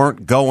like they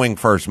weren't going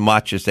for as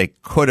much as they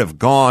could have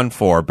gone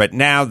for. But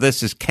now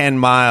this is Ken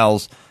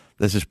Miles,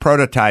 this is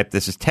Prototype,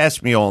 this is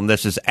Test Mule, and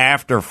this is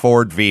after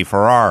Ford v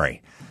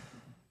Ferrari.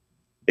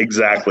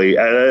 Exactly.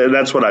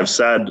 That's what I've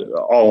said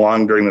all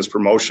along during this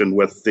promotion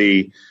with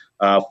the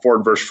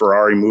Ford versus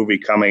Ferrari movie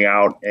coming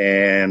out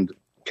and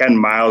Ken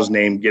Miles'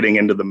 name getting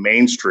into the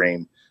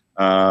mainstream.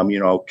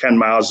 Ken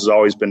Miles has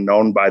always been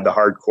known by the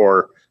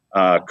hardcore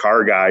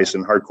car guys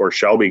and hardcore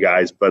Shelby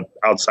guys, but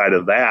outside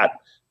of that,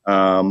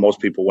 most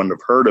people wouldn't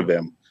have heard of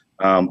him.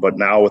 But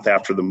now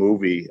after the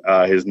movie,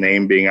 his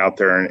name being out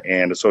there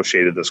and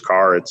associated with this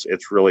car,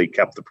 it's really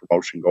kept the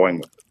promotion going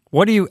with it.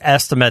 What do you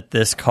estimate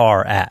this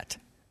car at?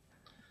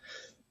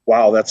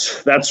 Wow,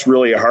 that's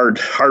really a hard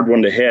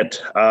one to hit.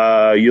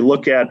 You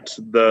look at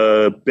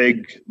the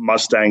big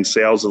Mustang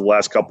sales of the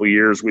last couple of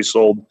years. We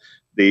sold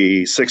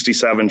the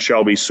 '67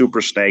 Shelby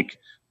Super Snake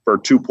for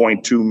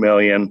 $2.2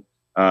 million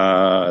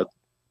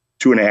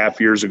 2.5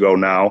 years ago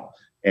now,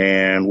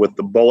 and with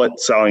the Bullet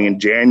selling in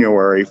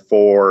January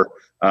for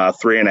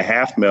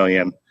 $3.5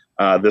 million,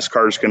 this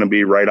car is going to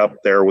be right up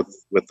there with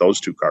those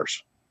two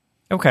cars.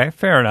 Okay,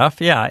 fair enough.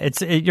 Yeah,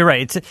 you're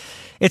right.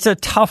 It's a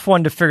tough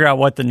one to figure out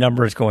what the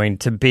number is going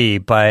to be,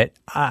 but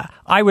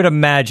I would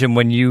imagine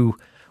when you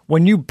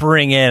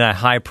bring in a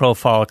high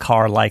profile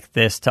car like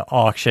this to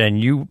auction,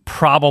 you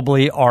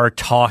probably are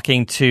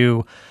talking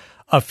to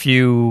a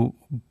few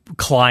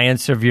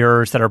clients of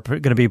yours that are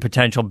going to be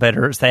potential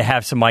bidders. They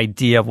have some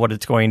idea of what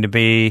it's going to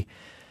be,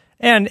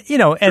 and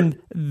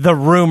the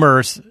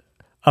rumors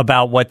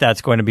about what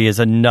that's going to be is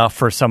enough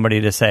for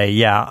somebody to say,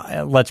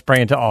 yeah, let's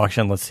bring it to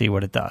auction. Let's see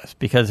what it does.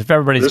 Because if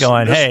everybody's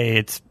hey,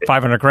 it's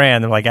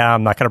 $500,000, they're like,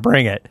 I'm not going to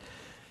bring it.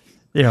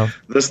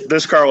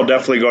 This car will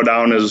definitely go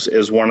down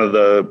as one of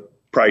the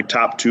probably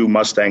top 2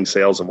 Mustang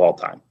sales of all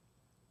time.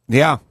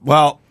 Yeah.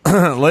 Well,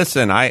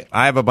 listen, I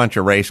have a bunch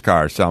of race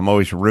cars, so I'm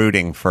always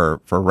rooting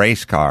for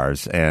race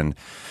cars. And,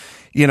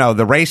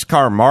 the race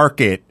car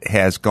market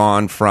has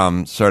gone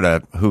from sort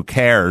of who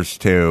cares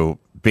to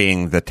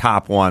being the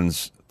top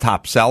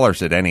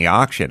sellers at any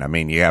auction. I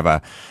mean, you have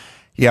a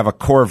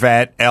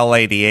Corvette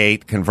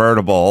L88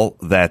 convertible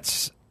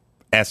that's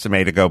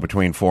estimated to go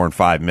between $4 and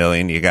 $5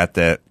 million. You got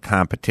the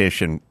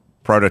competition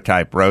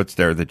prototype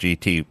Roadster, the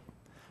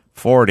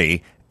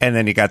GT40, and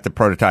then you got the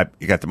prototype.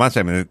 You got the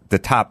Mustang. I mean, the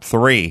top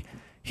 3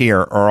 here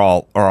are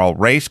all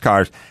race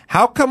cars.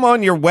 How come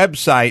on your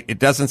website it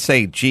doesn't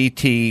say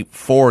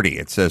GT40?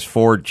 It says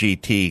Ford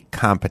GT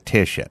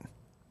Competition.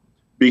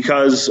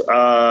 Because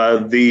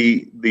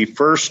the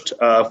first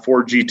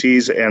Ford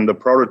GTs and the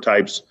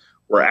prototypes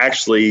were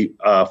actually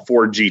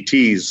Ford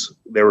GTs.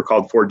 They were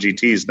called Ford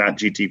GTs, not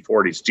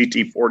GT40s.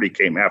 GT40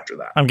 came after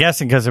that. I'm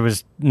guessing because there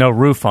was no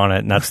roof on it,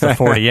 and that's the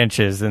 40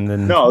 inches. And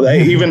then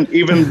even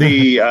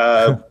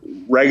the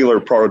regular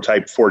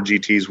prototype Ford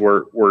GTs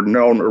were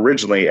known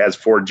originally as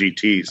Ford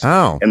GTs.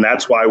 Oh. And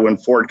that's why when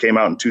Ford came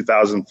out in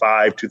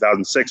 2005,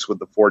 2006 with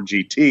the Ford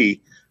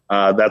GT,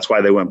 that's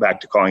why they went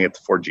back to calling it the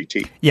Ford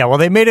GT. Yeah, well,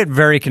 they made it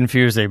very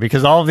confusing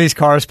because all of these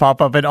cars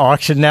pop up at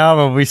auction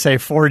now. When we say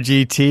Ford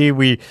GT,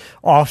 we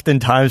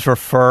oftentimes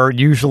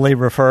usually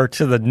refer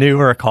to the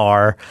newer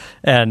car,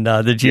 and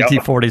the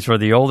GT40s were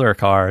the older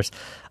cars.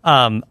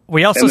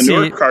 We also see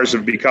newer cars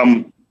have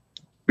become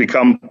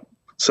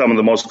some of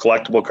the most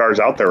collectible cars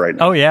out there right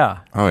now. Oh yeah.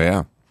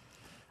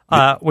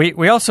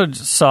 We also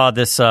saw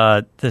this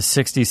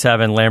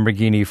 67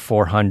 Lamborghini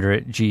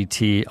 400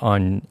 GT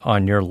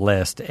on your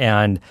list,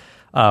 and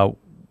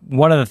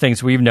one of the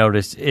things we've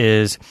noticed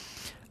is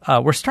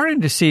we're starting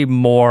to see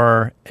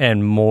more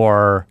and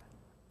more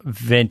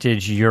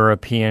vintage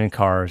European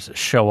cars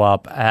show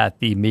up at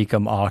the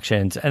Mecum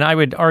auctions, and I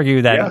would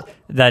argue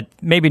that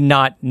maybe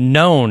not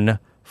known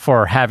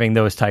for having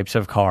those types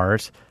of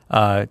cars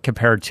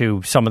compared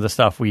to some of the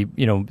stuff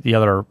the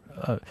other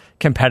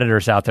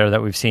competitors out there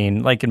that we've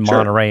seen, like in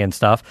Monterey and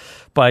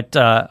stuff. But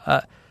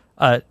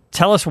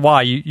tell us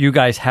why you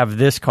guys have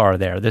this car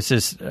there.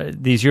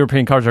 These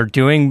European cars are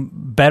doing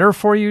better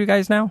for you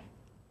guys now?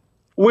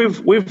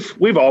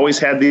 We've always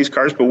had these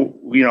cars, but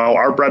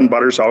our bread and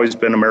butter's always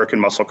been American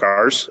muscle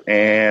cars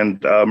and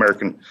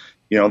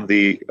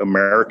the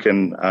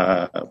American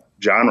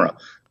genre.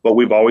 But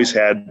we've always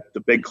had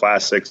the big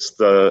classics,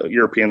 the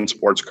European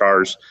sports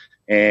cars,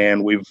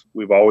 and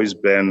we've always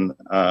been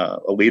a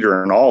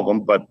leader in all of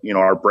them. But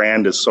our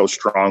brand is so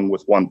strong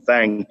with one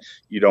thing,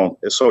 you don't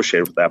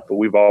associate with that. But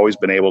we've always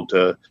been able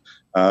to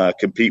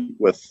compete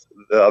with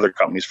the other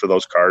companies for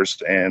those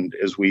cars, and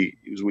as we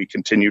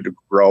continue to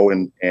grow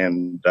and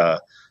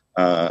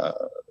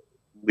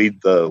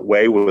lead the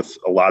way with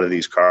a lot of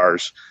these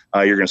cars,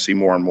 you're going to see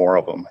more and more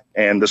of them.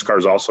 And this car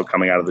is also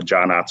coming out of the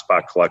John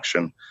Otzbach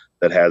collection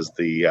that has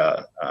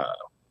the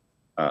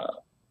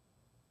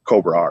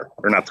Cobra R,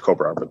 or not the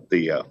Cobra R, but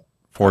the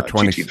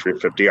 420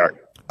 GT350R.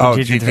 Oh,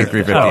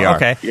 GT350R. Oh,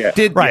 okay.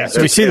 Yeah.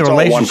 So we see the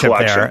relationship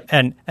there.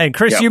 And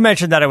Chris, you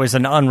mentioned that it was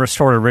an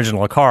unrestored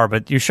original car,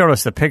 but you showed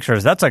us the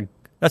pictures. That's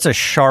a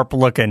sharp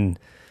looking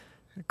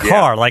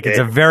car. It's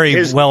a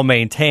very well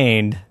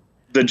maintained.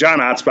 The John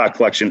Otzbach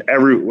collection,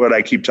 what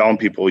I keep telling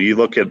people, you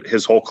look at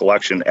his whole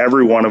collection,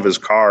 every one of his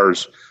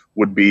cars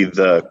would be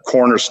the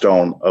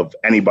cornerstone of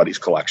anybody's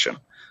collection.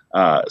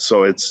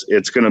 So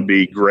it's going to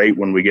be great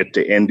when we get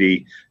to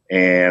Indy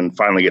and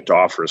finally get to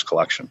offer his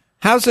collection.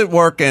 How's it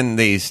working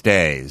these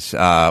days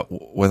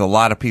with a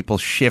lot of people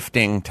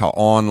shifting to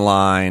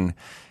online,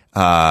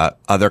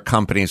 other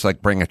companies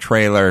like Bring a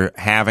Trailer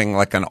having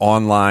like an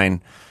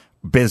online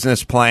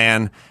business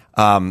plan?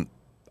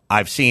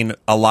 I've seen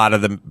a lot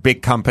of the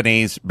big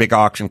companies, big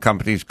auction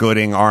companies,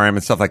 Gooding, RM,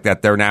 and stuff like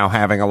that. They're now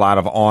having a lot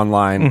of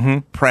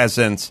online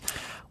presence.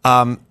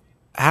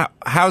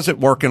 How's it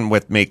working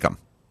with Mecum?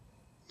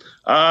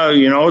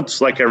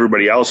 It's like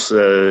everybody else.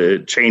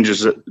 It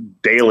changes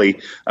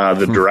daily,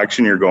 the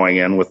direction you're going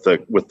in with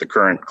the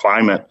current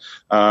climate.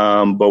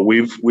 But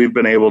we've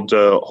been able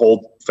to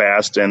hold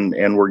fast,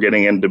 and we're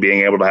getting into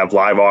being able to have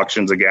live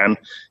auctions again.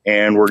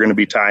 And we're going to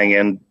be tying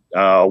in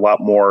a lot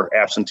more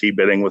absentee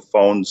bidding with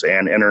phones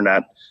and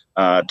internet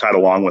tied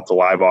along with the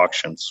live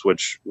auctions,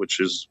 which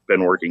has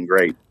been working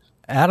great.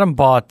 Adam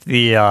bought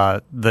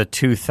the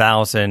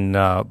 2000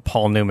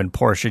 Paul Newman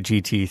Porsche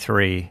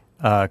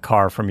GT3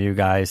 car from you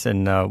guys,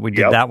 and we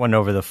did that one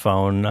over the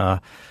phone.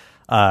 And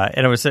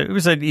it was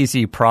an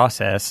easy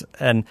process.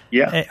 And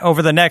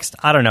over the next,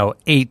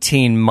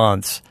 18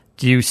 months,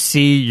 do you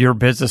see your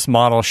business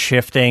model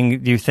shifting?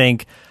 Do you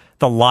think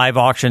the live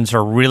auctions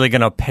are really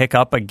going to pick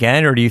up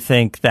again, or do you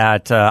think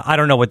that I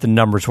don't know what the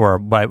numbers were,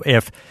 but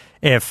if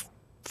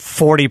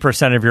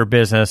 40% of your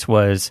business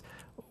was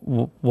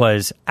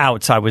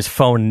outside, was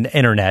phone and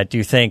internet, do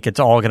you think it's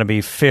all going to be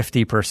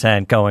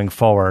 50% going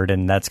forward,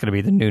 and that's going to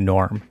be the new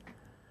norm?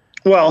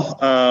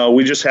 Well,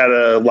 we just had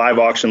a live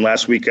auction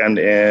last weekend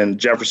in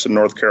Jefferson,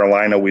 North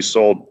Carolina. We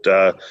sold,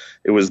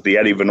 it was the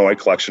Eddie Vinoy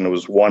collection. It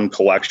was one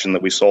collection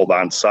that we sold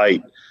on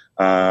site,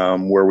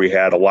 where we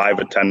had a live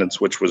attendance,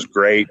 which was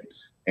great.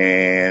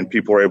 And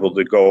people were able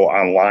to go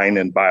online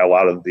and buy a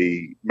lot of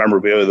the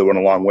memorabilia that went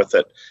along with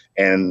it.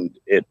 And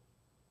it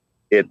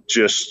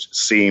just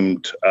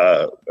seemed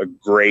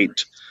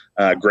great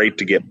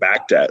to get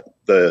back to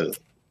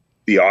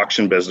the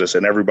auction business,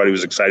 and everybody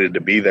was excited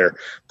to be there.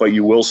 But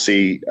you will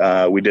see,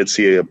 we did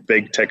see a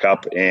big tick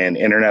up in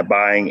internet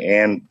buying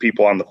and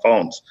people on the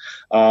phones.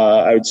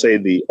 I would say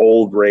the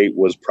old rate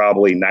was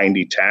probably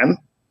 90-10.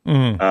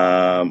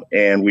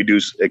 And we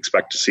do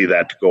expect to see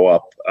that to go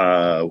up.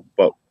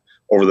 But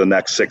over the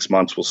next 6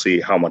 months, we'll see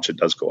how much it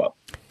does go up.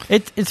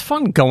 It's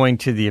fun going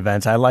to the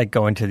events. I like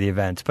going to the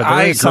events, but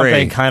there is agree.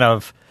 Something kind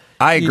of...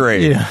 I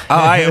agree.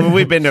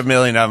 We've been to a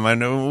million of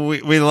them, and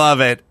we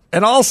love it.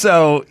 And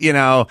also, you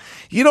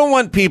don't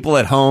want people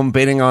at home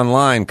bidding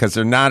online because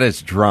they're not as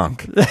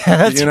drunk.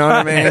 You know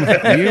what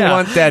I mean? You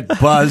want that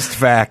buzzed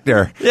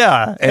factor.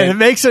 Yeah, and it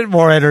makes it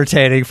more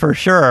entertaining for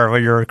sure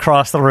when you're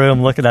across the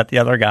room looking at the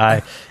other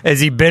guy. Is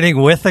he bidding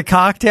with a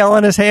cocktail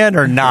in his hand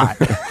or not?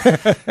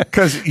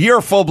 Because you're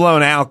a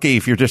full-blown alky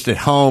if you're just at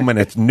home and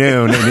it's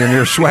noon and you're in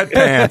your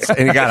sweatpants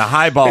and you got a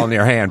highball in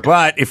your hand.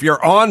 But if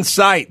you're on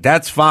site,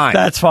 that's fine.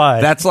 That's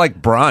fine. That's like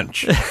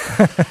brunch.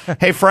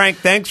 Hey, Frank,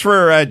 thanks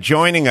for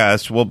joining us.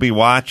 We'll be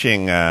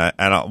watching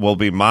and we'll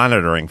be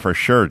monitoring for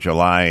sure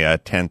July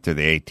 10th to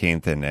the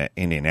 18th in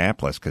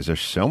Indianapolis, because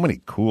there's so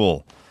many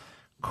cool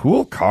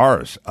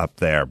cars up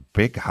there,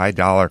 big high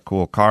dollar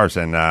cool cars.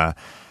 And I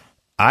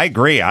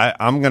agree.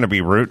 I'm going to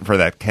be rooting for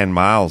that Ken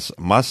Miles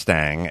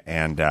Mustang,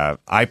 and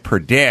I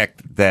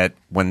predict that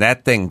when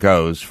that thing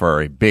goes for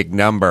a big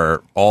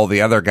number, all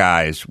the other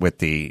guys with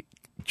the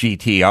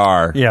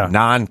GTR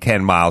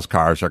non-Ken Miles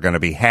cars are going to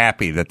be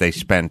happy that they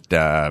spent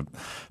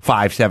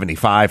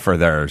 $575 for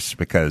theirs,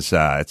 because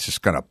it's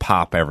just going to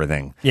pop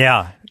everything.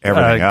 Yeah.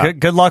 Everything up.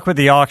 Good luck with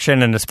the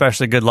auction, and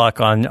especially good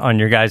luck on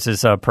your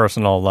guys'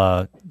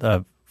 personal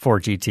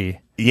Ford GT.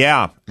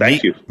 Yeah.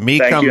 Thank you.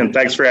 Thank you, and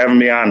thanks for having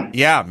me on.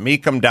 Yeah,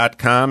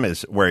 Mecum.com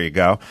is where you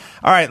go.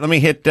 All right, let me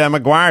hit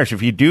McGuire's.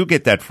 If you do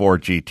get that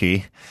Ford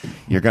GT,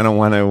 you're going to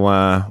want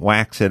to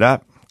wax it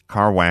up.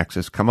 Car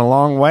waxes come a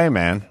long way,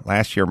 man.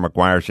 Last year,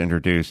 McGuire's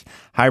introduced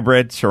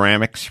hybrid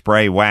ceramic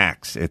spray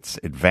wax. It's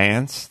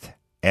advanced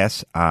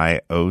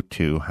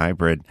SiO2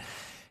 hybrid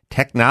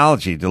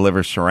technology,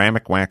 delivers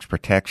ceramic wax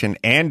protection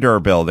and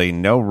durability,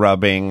 no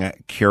rubbing,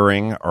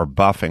 curing, or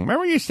buffing.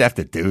 Remember, you used to have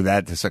to do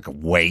that, just like a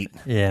weight.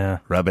 Yeah.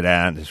 Rub it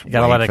out, just you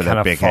gotta wait let for it kind that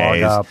of big fog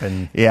haze. up.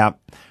 And yeah.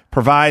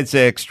 Provides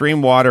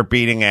extreme water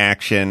beating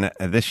action.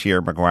 This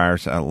year,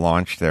 McGuire's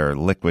launched their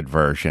liquid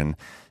version.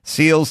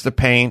 Seals the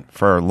paint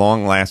for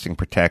long-lasting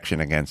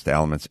protection against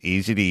elements.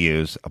 Easy to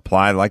use.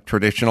 Apply like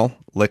traditional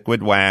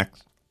liquid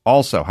wax.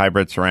 Also,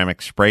 hybrid ceramic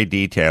spray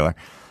detailer.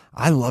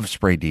 I love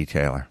spray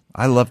detailer.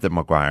 I love the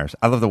McGuire's.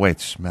 I love the way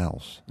it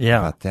smells. Yeah.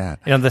 How about that?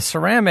 The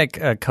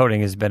ceramic coating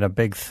has been a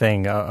big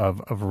thing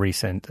of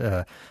recent,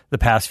 the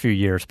past few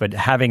years, but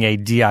having a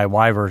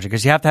DIY version,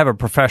 because you have to have it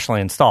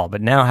professionally installed,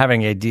 but now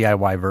having a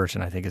DIY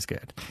version I think is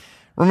good.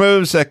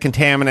 Removes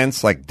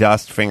contaminants like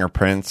dust,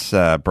 fingerprints,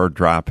 bird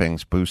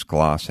droppings, boost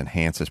gloss,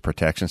 enhances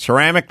protection.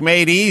 Ceramic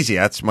made easy.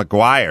 That's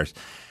McGuire's.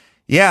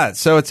 Yeah,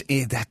 so it's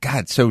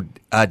God. So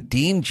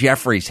Dean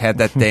Jeffries had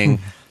that thing.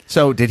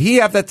 So did he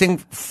have that thing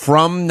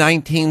from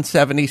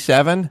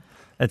 1977?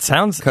 It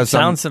sounds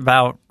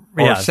about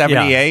or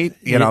 78.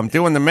 Yeah. You know, I'm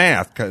doing the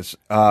math because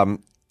the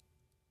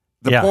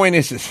point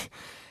is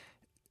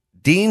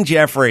Dean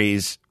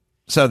Jeffries.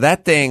 So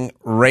that thing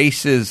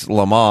races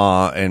Le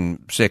Mans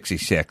in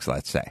 66,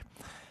 let's say.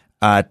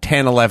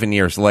 10, 11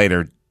 years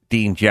later,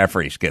 Dean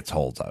Jeffries gets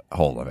hold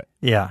of it.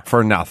 Yeah.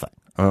 For nothing.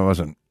 It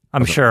wasn't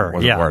I'm sure.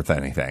 Wasn't Yeah. worth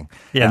anything.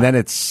 Yeah. And then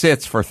it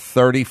sits for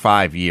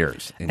 35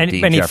 years in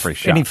Dean Jeffrey's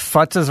shop. And he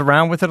futzes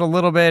around with it a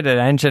little bit, an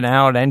engine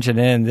out, engine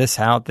in, this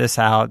out, this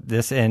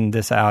in,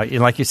 this out. And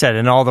like you said,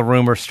 and all the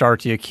rumors start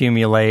to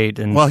accumulate.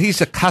 And Well,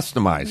 he's a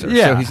customizer,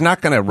 Yeah. so he's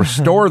not going to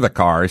restore the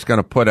car. He's going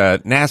to put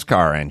a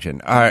NASCAR engine.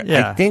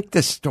 Yeah. I think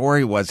the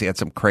story was he had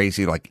some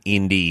crazy like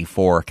Indy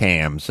 4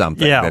 cam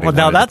something. yeah, that he well,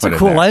 now wanted to that's put a in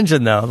cool there.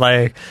 engine, though.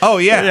 Like, Oh,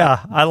 yeah. yeah,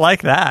 I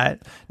like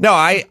that. No,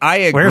 I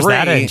agree. Where's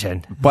that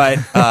engine? But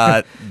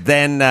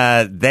then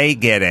they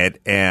get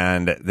it,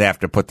 and they have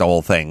to put the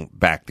whole thing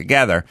back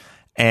together.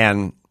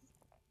 And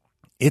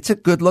it's a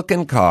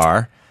good-looking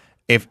car.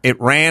 If it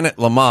ran at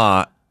Le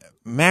Mans,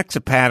 Max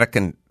Zapata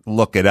can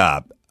look it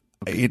up.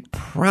 It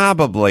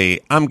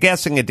probably, I'm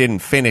guessing it didn't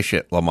finish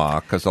at Le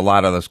Mans because a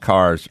lot of those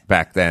cars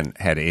back then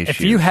had issues.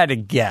 If you had to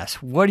guess,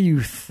 what do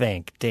you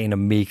think Dana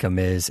Mecum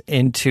is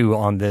into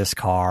on this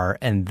car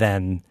and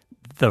then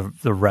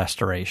the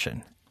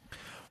restoration?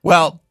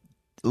 Well,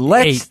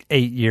 let's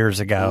 8 years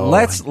ago.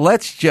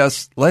 let's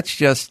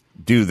just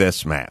do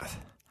this math.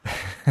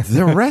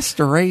 The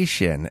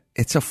restoration,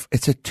 it's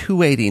a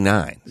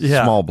 289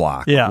 Yeah. small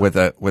block Yeah. with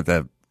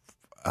a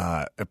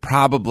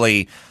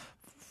probably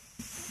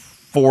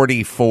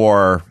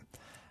 44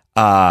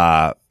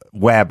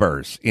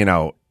 Webers,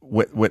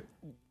 with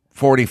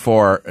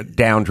 44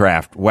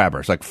 downdraft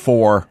Webers, like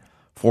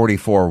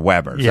 44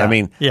 Webers. Yeah. I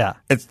mean, Yeah.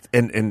 it's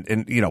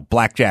and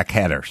blackjack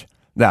headers.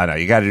 No,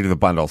 you got to do the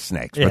bundle of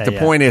snakes. Yeah, But the yeah.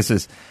 point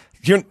is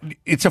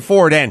it's a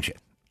Ford engine.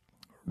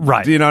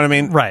 Right. Do you know what I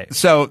mean? Right.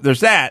 So there's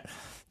that.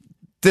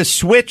 The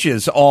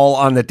switches all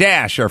on the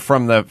dash are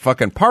from the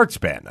fucking parts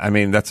bin. I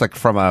mean, that's like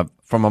from a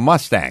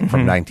Mustang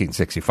from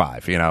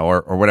 1965,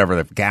 or whatever,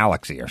 the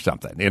Galaxy or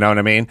something. You know what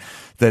I mean?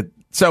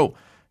 So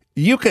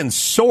you can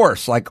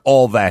source like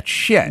all that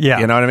shit. Yeah.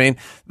 You know what I mean?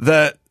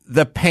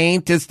 The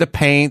paint is the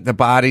paint, the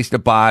body's the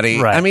body.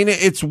 Right. I mean,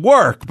 it's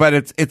work, but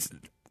it's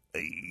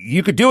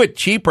you could do it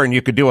cheaper, and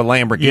you could do a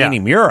Lamborghini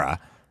Miura,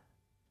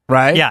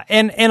 right? Yeah,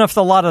 and if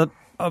a lot of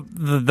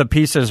the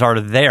pieces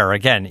are there,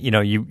 again,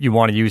 you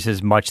want to use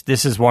as much.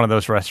 This is one of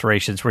those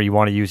restorations where you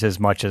want to use as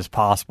much as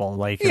possible.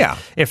 Like,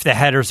 if the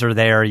headers are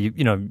there,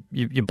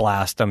 you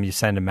blast them, you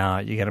send them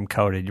out, you get them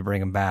coated, you bring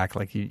them back.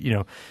 Like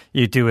you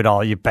do it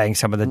all. You bang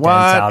some of the dents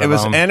out It of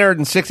was them. entered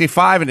in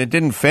 65 and it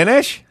didn't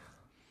finish?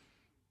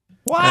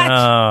 What?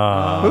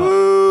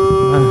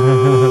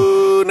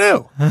 Who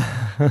knew?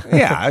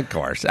 Yeah, of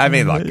course. I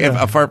mean, look,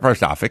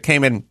 first off, it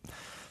came in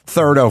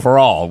third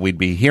overall, we'd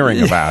be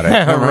hearing about it.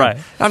 Right.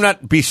 I'm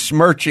not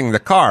besmirching the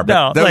car,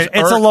 but No,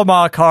 it's a Le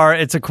Mans car.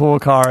 It's a cool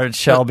car. It's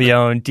Shelby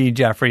owned, D.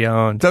 Jeffrey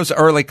owned. Those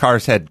early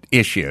cars had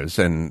issues,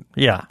 and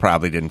Yeah.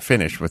 probably didn't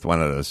finish with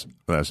one of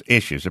those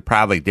issues. It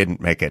probably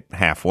didn't make it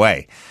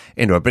halfway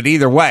into it. But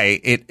either way,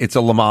 it's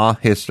a Le Mans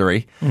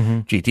history,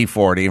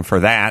 GT40, and for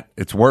that,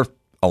 it's worth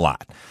a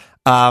lot.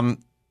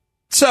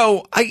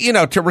 So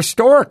to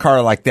restore a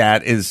car like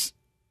that it's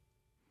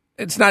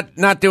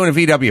not doing a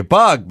VW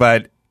Bug,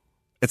 but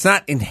it's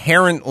not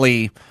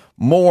inherently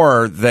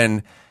more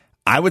than,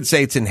 I would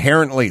say it's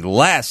inherently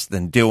less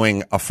than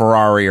doing a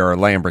Ferrari or a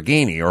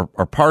Lamborghini, or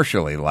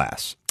partially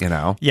less,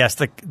 Yes,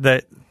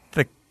 the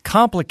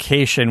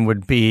complication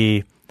would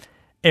be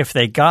if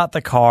they got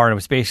the car and it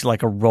was basically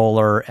like a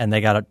roller and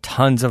they got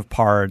tons of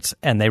parts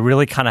and they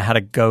really kind of had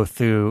to go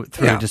through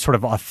to sort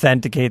of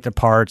authenticate the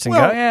parts and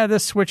go,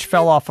 this switch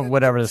fell off of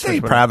whatever the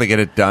switch. They probably get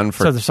it done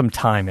for so there's some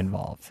time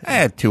involved.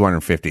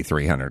 250,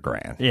 300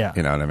 grand. Yeah.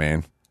 You know what I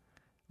mean?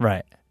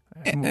 Right.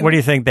 What do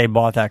you think they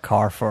bought that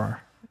car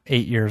for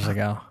 8 years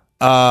ago?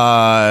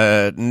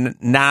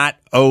 Not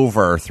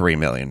over $3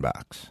 million.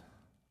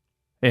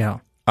 Yeah.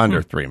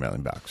 Under $3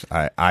 million,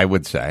 I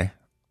would say.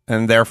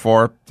 And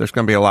therefore, there's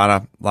going to be a lot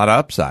of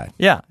upside.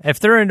 Yeah, if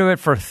they're into it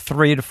for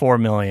 $3 to $4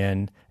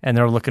 million, and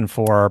they're looking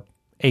for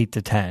 8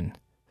 to 10,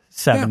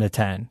 7 to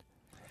 10,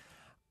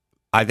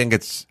 I think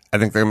they're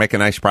going to make a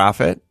nice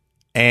profit,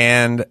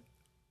 and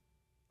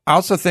I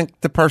also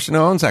think the person who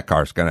owns that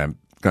car is going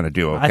to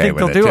do okay. I think with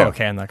they'll it do too.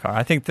 okay in that car.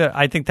 I think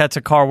that's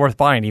a car worth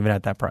buying even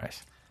at that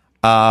price.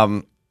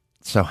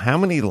 So how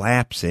many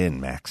laps in,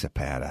 Max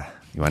Zapata?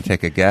 You want to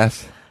take a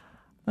guess?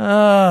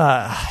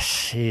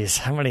 Jeez,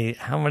 how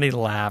many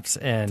laps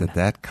in? Did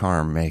that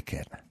car make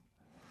it?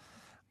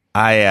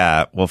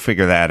 We'll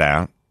figure that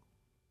out.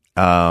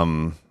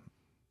 I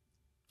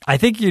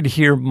think you'd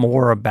hear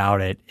more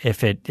about it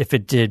if it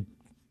did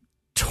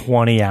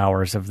 20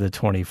 hours of the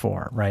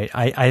 24, right?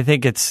 I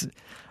think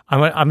I'm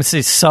gonna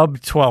say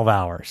sub 12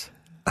 hours.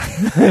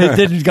 It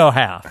didn't go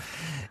half.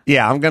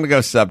 Yeah, I'm going to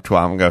go sub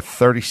 12. I'm going to go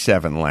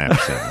 37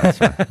 laps in.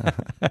 That's right.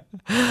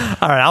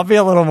 All right, I'll be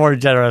a little more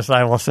generous.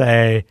 I will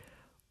say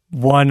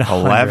 100.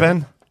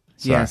 11?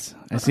 Yes,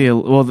 I see.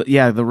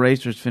 The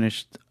racers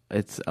finished.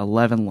 It's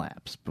 11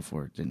 laps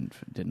before it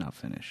did not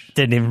finish.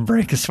 Didn't even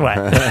break a sweat.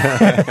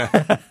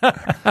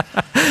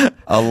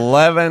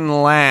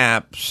 11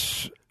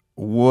 laps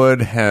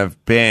would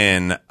have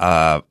been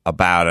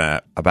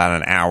about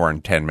an hour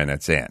and 10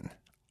 minutes in.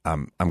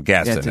 I'm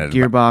guessing Yeah, it's a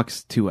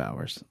gearbox, 2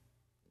 hours.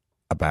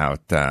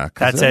 about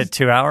That's it.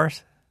 2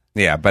 hours.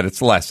 Yeah, but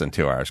it's less than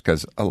 2 hours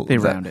because They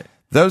round it.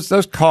 Those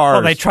cars.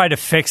 Well, they tried to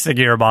fix the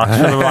gearbox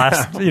for the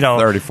last,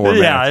 34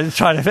 minutes.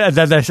 Yeah, and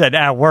then they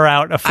said, we're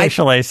out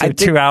officially,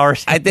 2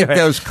 hours. I think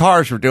those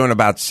cars were doing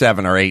about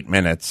 7 or 8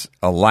 minutes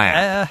a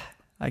lap.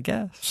 I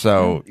guess.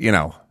 So,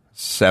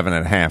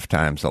 7.5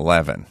 times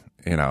 11,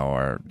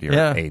 or you're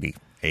 80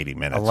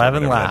 minutes.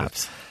 11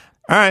 laps.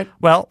 All right.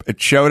 Well, it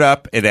showed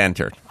up. It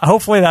entered.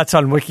 Hopefully that's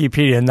on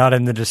Wikipedia, not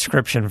in the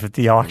description of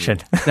the auction.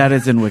 That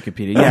is in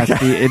Wikipedia. Yes,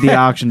 the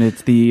auction.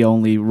 It's the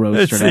only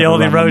roadster. It's the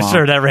only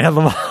roadster that ran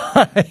Le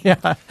Mans.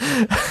 Yeah.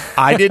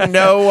 I didn't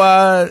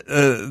know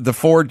the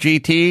Ford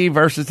GT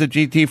versus the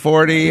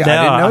GT40. No,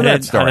 I didn't know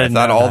that story. I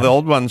thought all that. the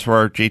old ones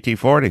were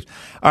GT40s.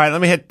 All right,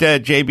 let me hit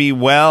JB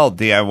Weld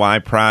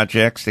DIY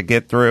projects to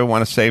get through.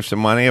 Want to save some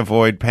money,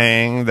 avoid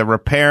paying the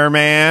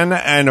repairman,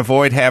 and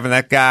avoid having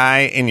that guy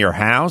in your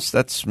house.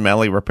 That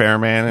smelly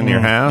repairman in your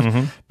house.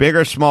 Mm-hmm. Big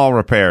or small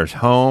repairs,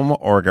 home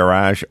or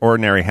garage,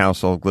 ordinary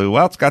household glue.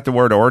 Well, it's got the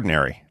word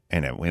ordinary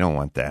in it. We don't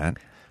want that.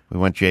 We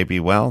want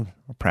JB Weld.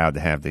 We're proud to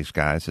have these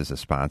guys as a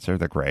sponsor.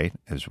 They're great,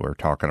 as we're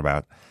talking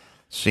about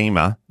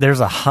SEMA.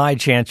 There's a high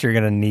chance you're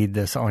going to need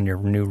this on your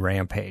new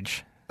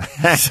Rampage.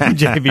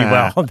 JB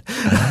Weld.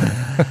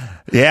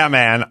 Yeah,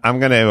 man, I'm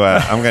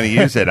gonna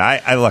use it.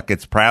 I look,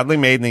 it's proudly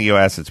made in the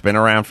U.S. It's been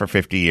around for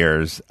 50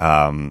 years.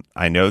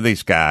 I know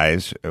these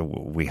guys.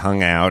 We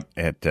hung out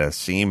at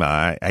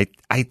SEMA.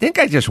 I think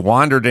I just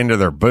wandered into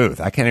their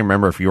booth. I can't even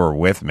remember if you were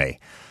with me.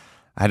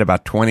 I had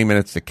about 20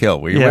 minutes to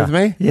kill. Were you with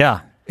me?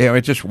 Yeah. Yeah,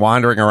 we're just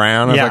wandering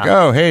around. I was like,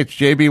 oh, hey, it's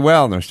JB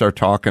Weld. And I start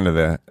talking to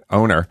the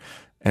owner.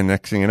 And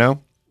next thing you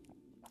know,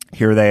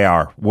 here they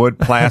are. Wood,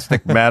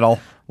 plastic,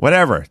 metal,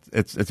 whatever.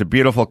 It's a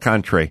beautiful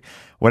country.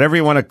 Whatever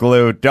you want to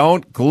glue,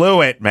 don't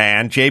glue it,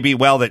 man. JB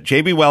Weld at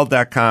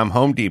jbweld.com,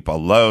 Home Depot,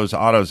 Lowe's,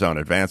 AutoZone,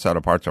 Advanced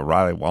Auto Parts,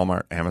 O'Reilly,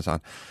 Walmart,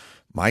 Amazon,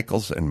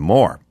 Michaels, and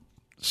more.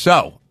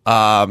 So,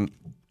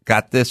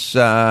 got this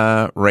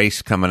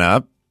race coming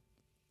up.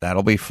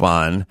 That'll be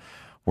fun.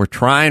 We're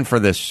trying for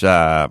this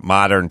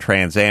modern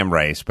Trans Am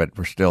race, but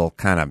we're still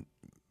kind of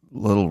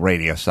little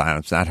radio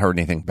silence. Not heard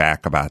anything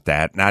back about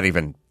that. Not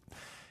even,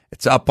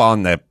 it's up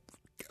on the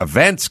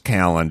events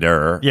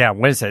calendar. Yeah,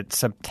 what is it?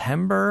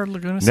 September,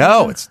 Laguna Seca?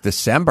 No, it's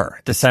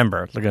December.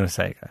 December, Laguna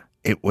Seca.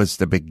 It was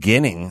the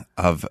beginning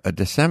of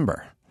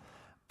December.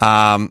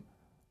 The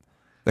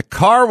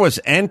car was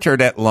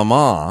entered at Le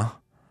Mans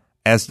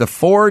as the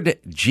Ford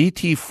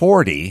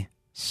GT40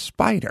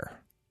 Spider.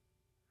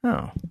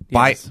 Oh,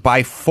 yes.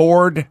 By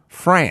Ford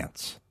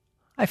France.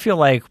 I feel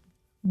like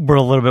we're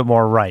a little bit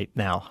more right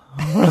now.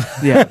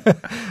 Yeah.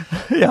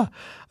 Yeah.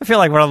 I feel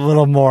like we're a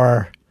little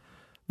more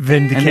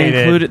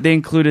vindicated. And they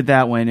included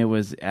that when it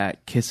was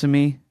at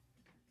Kissimmee.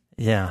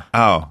 Yeah.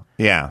 Oh,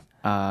 yeah.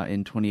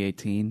 In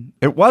 2018.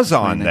 It was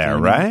on there,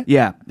 right?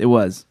 Yeah, it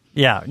was.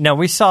 Yeah. No,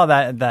 we saw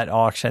that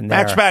auction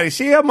there. Match Patty,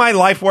 see how my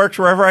life works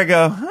wherever I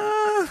go?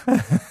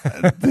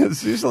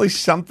 There's usually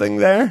something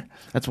there.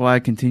 That's why I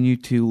continue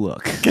to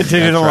look.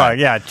 Continue to look.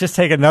 Yeah, just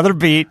take another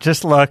beat.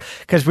 Just look.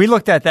 Because we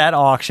looked at that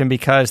auction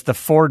because the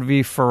Ford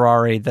v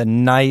Ferrari, the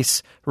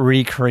nice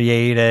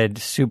recreated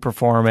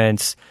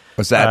Superformance.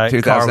 Was that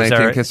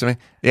 2018 Kissimmee?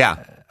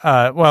 Yeah.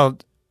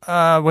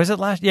 Was it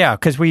last? Yeah,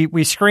 because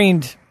we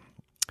screened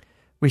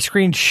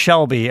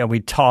Shelby and we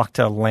talked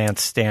to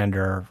Lance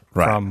Stander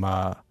from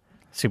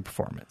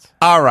Superformance.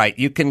 All right.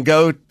 You can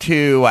go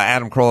to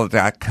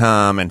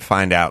adamcarolla.com and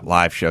find out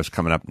live shows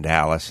coming up in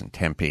Dallas, and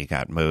Tempe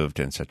got moved,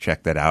 and so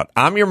check that out.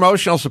 I'm your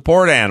emotional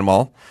support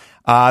animal.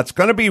 It's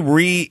going to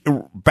be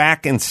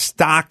back in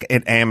stock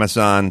at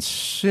Amazon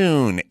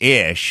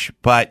soon-ish,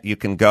 but you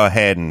can go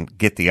ahead and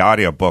get the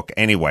audiobook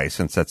anyway,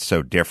 since that's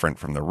so different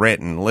from the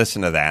written.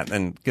 Listen to that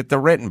and get the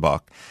written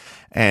book,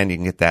 and you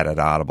can get that at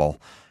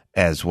Audible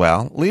as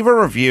well. Leave a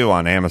review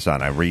on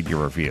Amazon. I read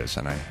your reviews,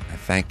 and I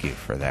thank you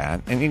for that.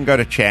 And you can go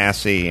to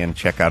Chassis and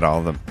check out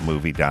all the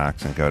movie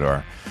docs, and go to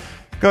our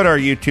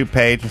YouTube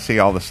page and see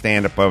all the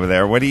stand-up over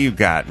there. What do you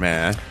got,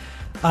 man?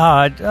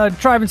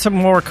 Driving some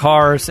more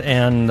cars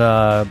and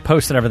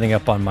posting everything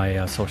up on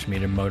my social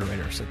media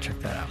Motorator, so check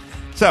that out.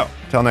 So,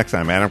 till next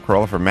time, Adam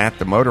Carolla for Matt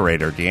the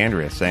Motorator,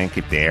 DeAndrea saying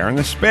keep the air in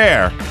the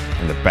spare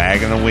and the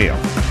bag in the wheel.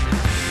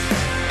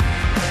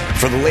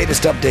 For the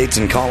latest updates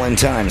and call-in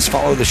times,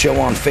 follow the show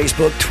on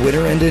Facebook,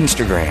 Twitter, and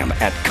Instagram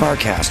at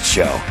CarCast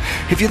Show.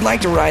 If you'd like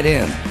to write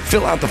in,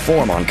 fill out the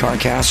form on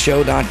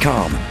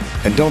CarCastShow.com.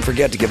 And don't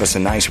forget to give us a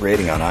nice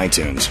rating on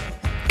iTunes.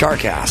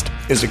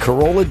 CarCast is a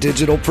Corolla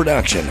digital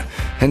production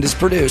and is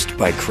produced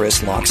by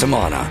Chris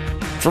Loxamana.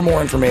 For more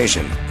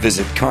information,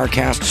 visit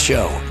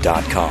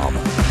CarCastShow.com.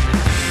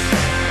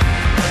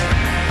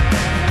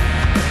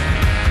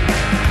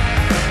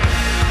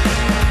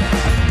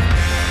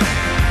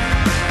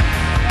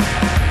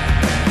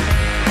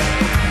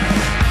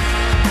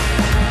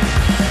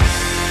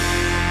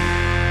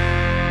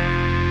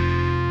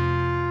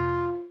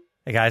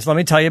 Hey guys, let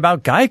me tell you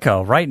about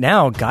Geico. Right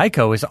now,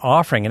 Geico is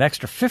offering an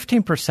extra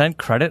 15%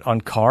 credit on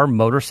car,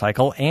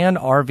 motorcycle, and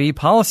RV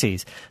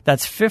policies.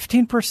 That's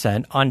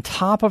 15% on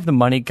top of the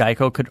money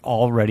Geico could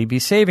already be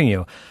saving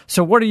you.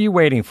 So what are you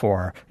waiting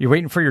for? You're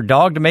waiting for your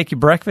dog to make you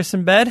breakfast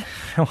in bed?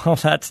 Well,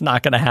 that's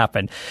not going to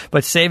happen.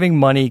 But saving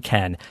money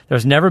can.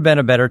 There's never been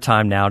a better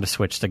time now to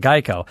switch to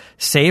Geico.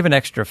 Save an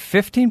extra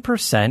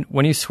 15%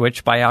 when you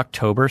switch by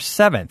October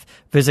 7th.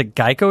 Visit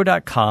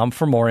geico.com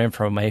for more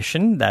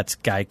information. That's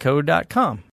geico.com.